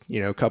first,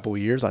 couple of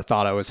years. I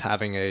thought I was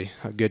having a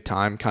good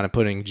time, kind of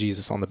putting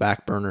Jesus on the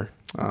back burner.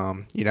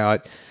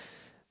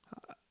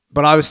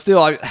 But I was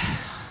still,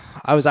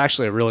 I was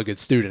actually a really good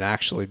student,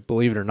 actually,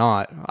 believe it or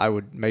not. I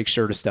would make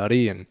sure to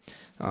study and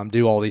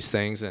do all these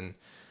things. And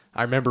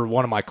I remember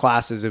one of my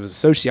classes, it was a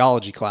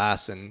sociology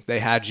class, and they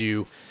had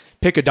you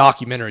pick a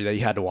documentary that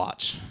you had to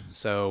watch.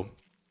 So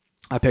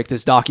I picked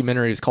this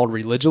documentary. It's called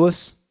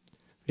Religulous.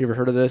 You ever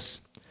heard of this?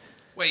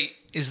 Wait,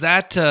 is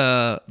that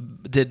the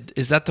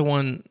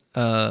one?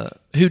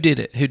 Who did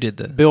it? Who did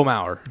the Bill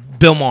Maher?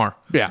 Bill Maher.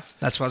 Yeah,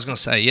 that's what I was going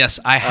to say. Yes,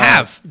 I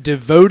have.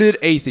 Devoted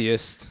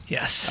atheist.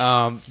 Yes.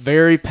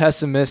 Very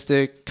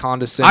pessimistic,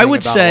 condescending. I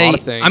would about say. A lot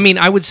of things. I mean,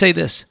 I would say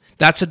this.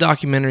 That's a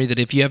documentary that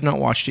if you have not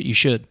watched it, you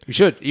should. You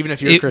should, even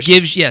if you're a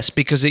Christian.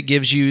 Because it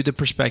gives you the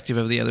perspective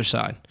of the other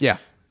side. Yeah,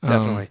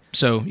 definitely.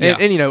 So yeah,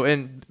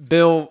 and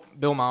Bill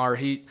Maher,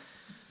 he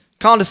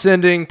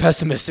condescending,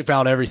 pessimistic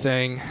about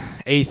everything,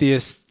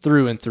 atheist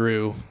through and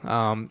through.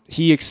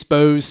 He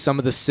exposed some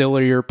of the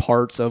sillier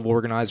parts of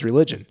organized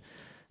religion,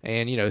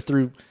 and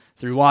through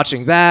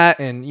watching that,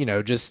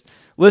 and just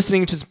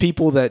listening to some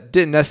people that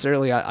didn't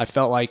necessarily, I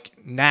felt like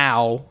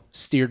now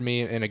steered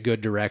me in a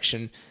good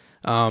direction.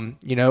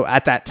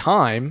 At that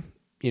time,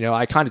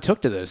 I kind of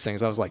took to those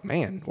things. I was like,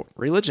 man,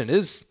 religion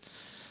is,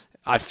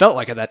 I felt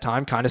like at that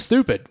time, kind of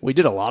stupid. We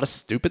did a lot of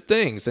stupid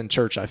things in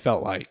church. I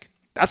felt like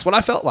that's what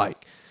I felt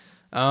like.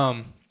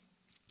 But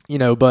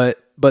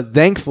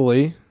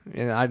thankfully,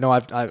 and I know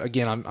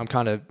I'm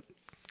kind of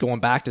going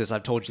back to this.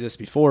 I've told you this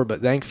before,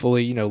 but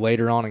thankfully,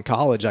 later on in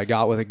college, I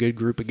got with a good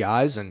group of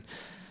guys, and,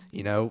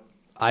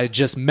 I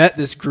just met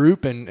this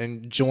group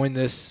and joined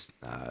this,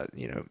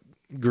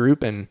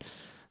 group, and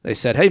they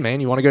said, hey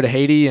man, you want to go to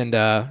Haiti and,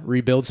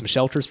 rebuild some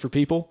shelters for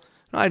people?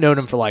 And I'd known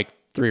them for like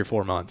 3 or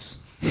 4 months.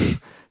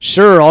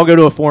 Sure, I'll go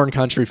to a foreign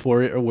country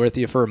with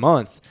you for a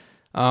month.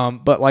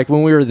 But like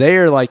when we were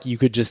there, like you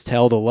could just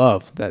tell the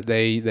love that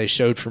they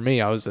showed for me.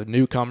 I was a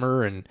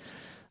newcomer, and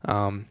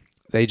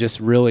they just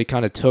really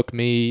kind of took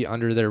me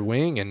under their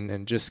wing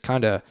and just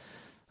kind of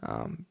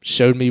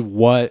showed me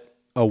what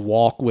a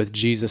walk with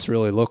Jesus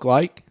really looked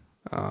like.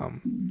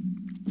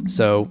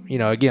 So,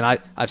 again,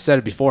 I've said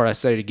it before, I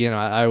say it again,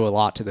 I owe a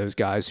lot to those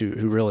guys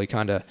who really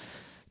kind of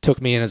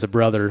took me in as a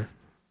brother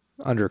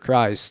under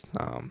Christ.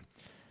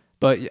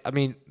 But I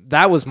mean,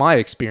 that was my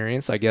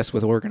experience, I guess,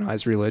 with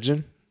organized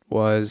religion.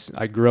 Was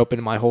I grew up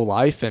in my whole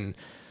life, and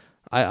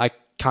I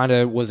kind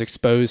of was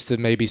exposed to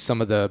maybe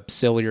some of the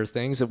sillier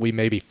things that we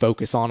maybe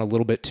focus on a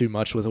little bit too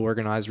much with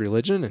organized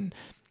religion, and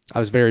I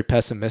was very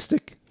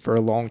pessimistic for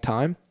a long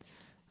time.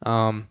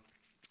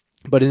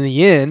 But in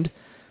the end,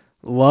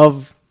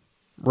 love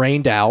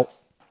reigned out.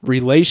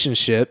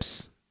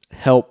 Relationships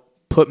helped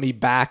put me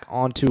back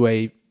onto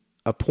a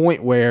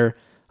point where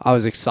I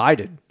was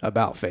excited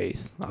about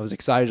faith. I was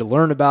excited to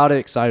learn about it,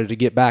 excited to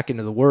get back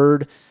into the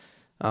Word.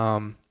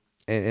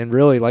 And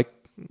really, like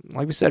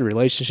we said,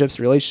 relationships.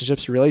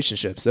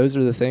 Those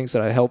are the things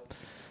that I help,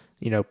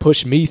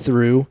 push me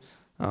through,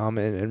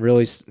 and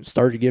really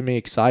started to get me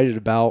excited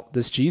about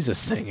this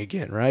Jesus thing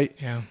again, right?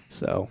 Yeah.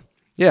 So,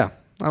 yeah,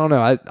 I don't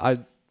know. I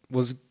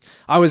was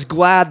was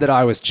glad that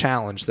I was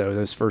challenged though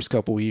those first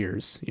couple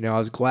years. I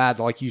was glad,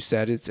 like you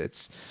said,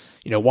 it's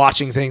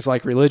watching things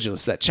like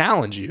Religious that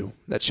challenge you,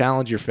 that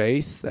challenge your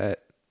faith,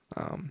 that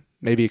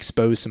maybe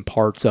expose some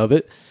parts of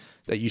it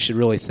that you should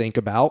really think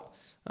about.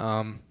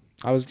 I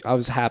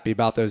was happy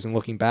about those, and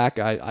looking back,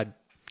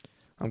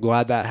 I'm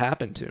glad that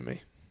happened to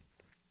me.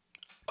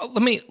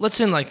 Let's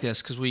end like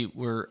this, because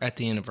we're at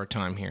the end of our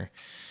time here,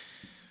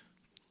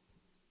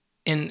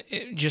 and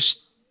just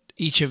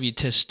each of you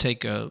just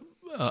take a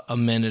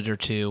minute or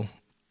two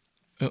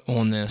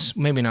on this.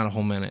 Maybe not a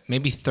whole minute.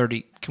 Maybe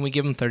 30. Can we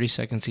give them 30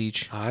 seconds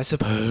each? I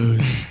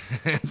suppose.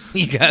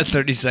 You got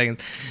 30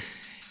 seconds.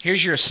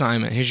 Here's your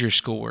assignment. Here's your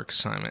schoolwork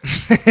assignment.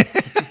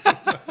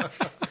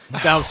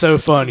 Sounds so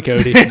fun,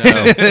 Cody.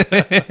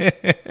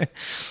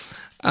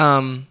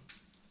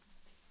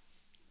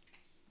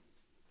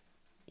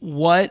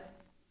 What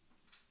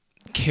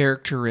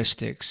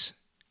characteristics,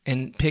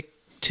 and pick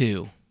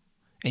two,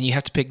 and you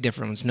have to pick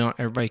different ones. Not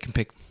everybody can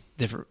pick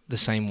the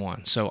same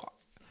one. So,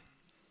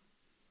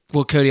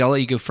 well, Cody, I'll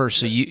let you go first.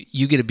 So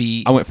you get to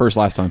be. I went first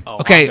last time.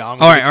 Okay.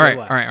 I'm All gonna go right.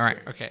 last.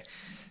 Okay.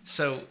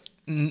 So,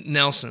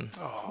 Nelson,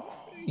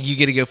 you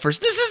get to go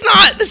first. This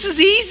is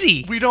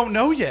easy. We don't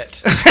know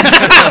yet. Just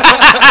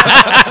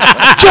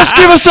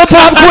give us a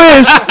pop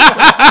quiz.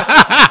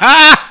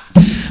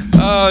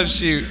 Oh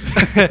shoot.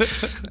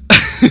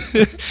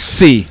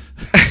 C.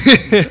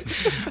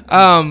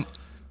 I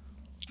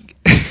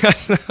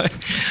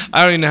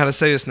don't even know how to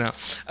say this now.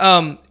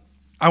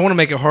 I want to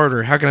make it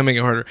harder. How can I make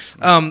it harder?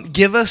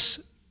 Give us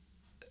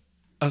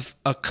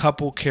a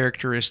couple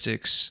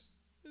characteristics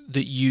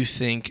that you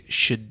think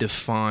should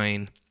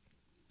define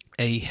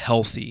a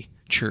healthy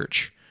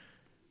church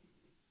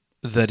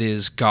that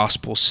is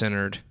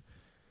gospel-centered,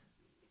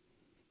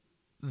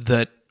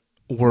 that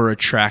were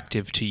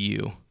attractive to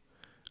you.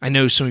 I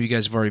know some of you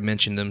guys have already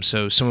mentioned them,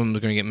 so some of them are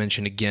going to get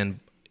mentioned again,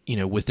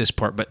 with this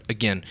part. But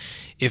again,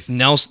 if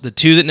the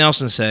two that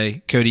Nelson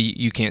say, Cody,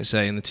 you can't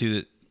say, and the two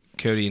that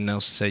Cody and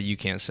Nelson say, you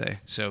can't say.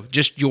 So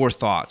just your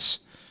thoughts.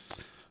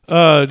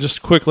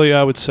 Just quickly,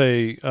 I would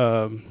say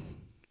an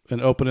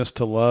openness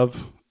to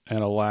love and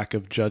a lack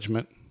of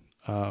judgment,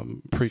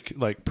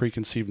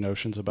 preconceived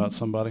notions about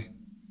somebody.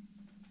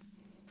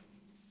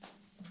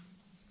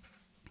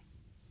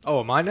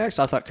 Oh, am I next?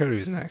 I thought Cody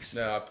was next.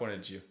 No, I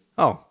pointed at you.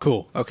 Oh,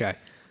 cool. Okay.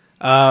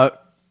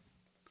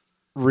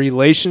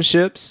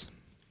 Relationships,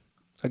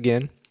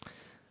 again,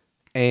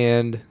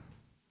 and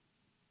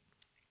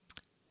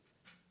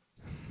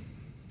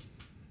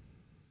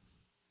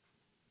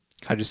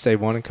can I just say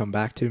one and come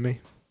back to me?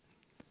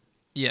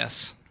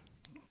 Yes.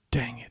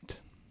 Dang it.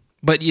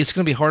 But it's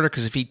going to be harder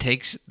because if he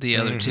takes the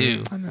other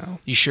two, I know.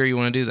 you sure you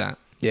want to do that?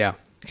 Yeah.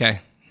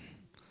 Okay.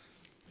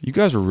 You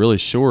guys were really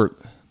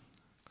short.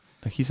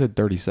 Like he said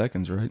 30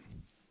 seconds, right?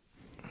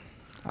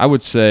 I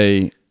would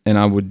say, and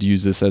I would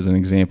use this as an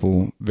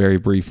example very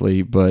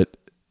briefly, but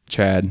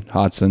Chad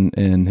Hodson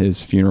and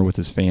his funeral with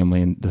his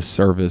family and the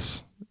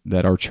service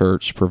that our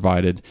church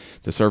provided,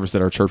 the service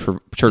that our church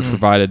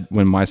provided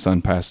when my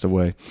son passed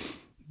away,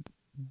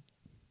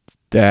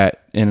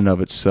 that in and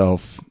of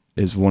itself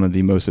is one of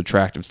the most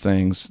attractive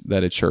things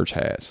that a church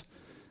has,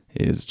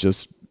 is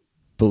just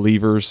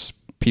believers,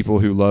 people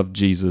who love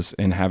Jesus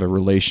and have a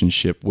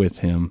relationship with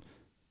him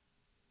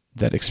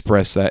that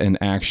express that in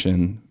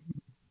action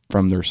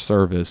from their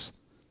service.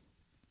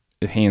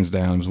 It hands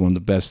down is one of the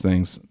best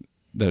things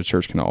that a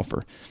church can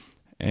offer.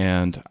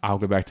 And I'll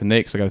go back to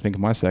Nate because I got to think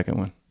of my second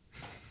one.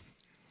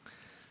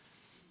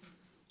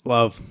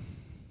 Love.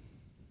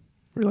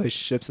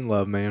 Relationships and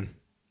love, man.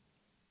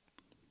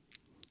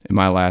 And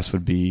my last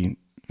would be,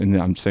 and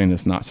I'm saying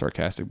this not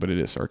sarcastic, but it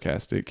is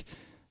sarcastic,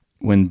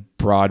 when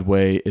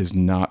Broadway is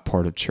not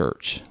part of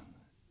church,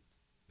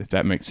 if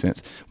that makes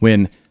sense.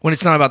 When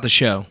it's not about the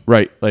show.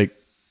 Right. Like,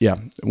 yeah,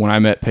 when I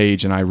met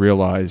Paige and I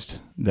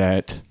realized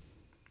that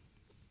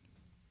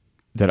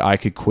I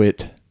could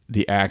quit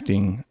the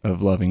acting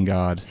of loving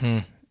God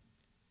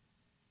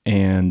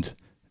and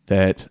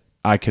that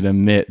I could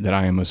admit that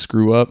I am a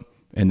screw up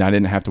and I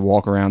didn't have to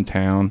walk around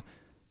town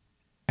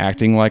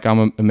acting like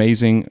I'm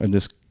amazing or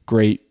this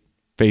great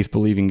faith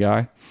believing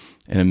guy,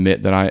 and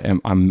admit that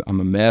I'm a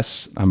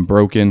mess, I'm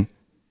broken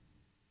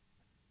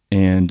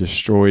and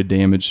destroyed,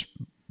 damaged,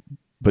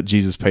 but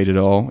Jesus paid it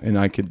all, and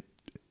I could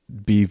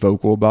be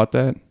vocal about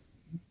that.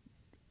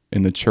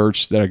 And the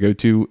church that I go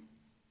to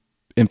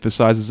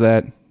emphasizes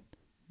that.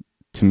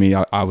 To me,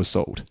 I was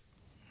sold.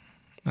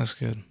 That's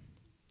good.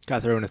 Got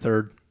to throw in a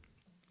third.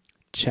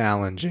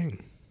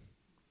 Challenging.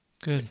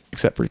 Good.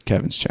 Except for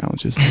Kevin's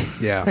challenges.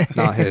 Yeah,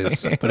 not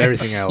his, but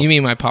everything else. You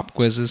mean my pop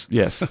quizzes?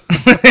 Yes.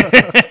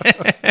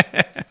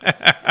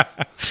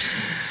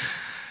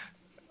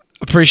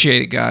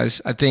 Appreciate it,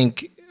 guys. I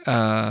think,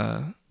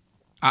 I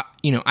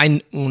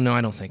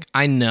don't think.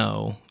 I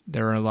know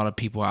there are a lot of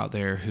people out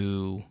there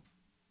who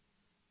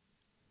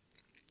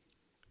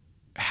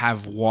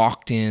have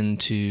walked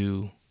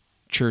into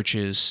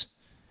churches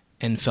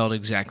and felt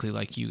exactly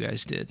like you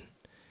guys did.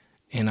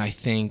 And I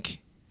think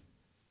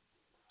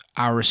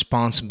our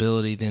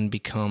responsibility then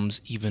becomes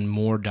even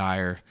more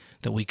dire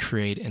that we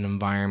create an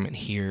environment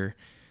here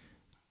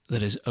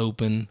that is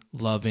open,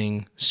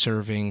 loving,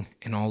 serving,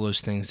 and all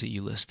those things that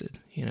you listed,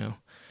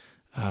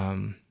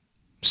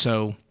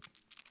 So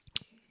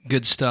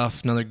good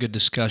stuff, another good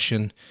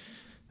discussion.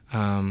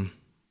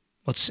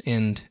 Let's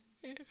end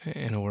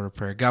in a word of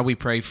prayer. God, we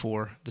pray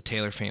for the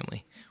Taylor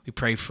family. We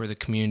pray for the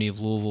community of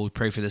Louisville. We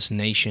pray for this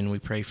nation. We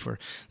pray for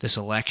this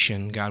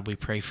election. God, we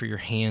pray for your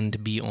hand to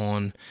be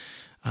on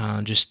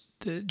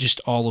just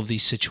all of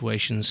these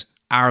situations,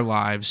 our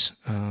lives,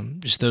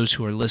 just those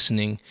who are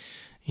listening,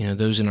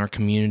 those in our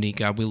community.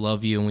 God, we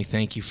love you and we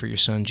thank you for your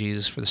son,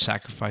 Jesus, for the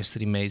sacrifice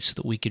that he made so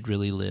that we could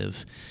really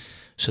live,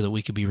 so that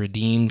we could be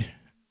redeemed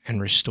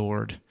and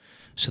restored,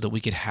 so that we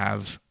could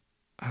have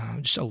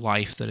just a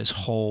life that is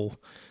whole,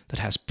 that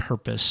has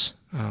purpose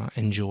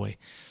and joy.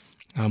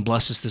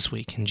 Bless us this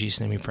week. In Jesus'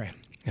 name we pray.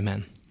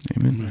 Amen.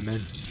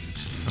 Amen.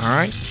 All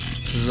right.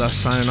 This is us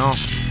signing off.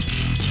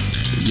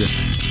 Yeah.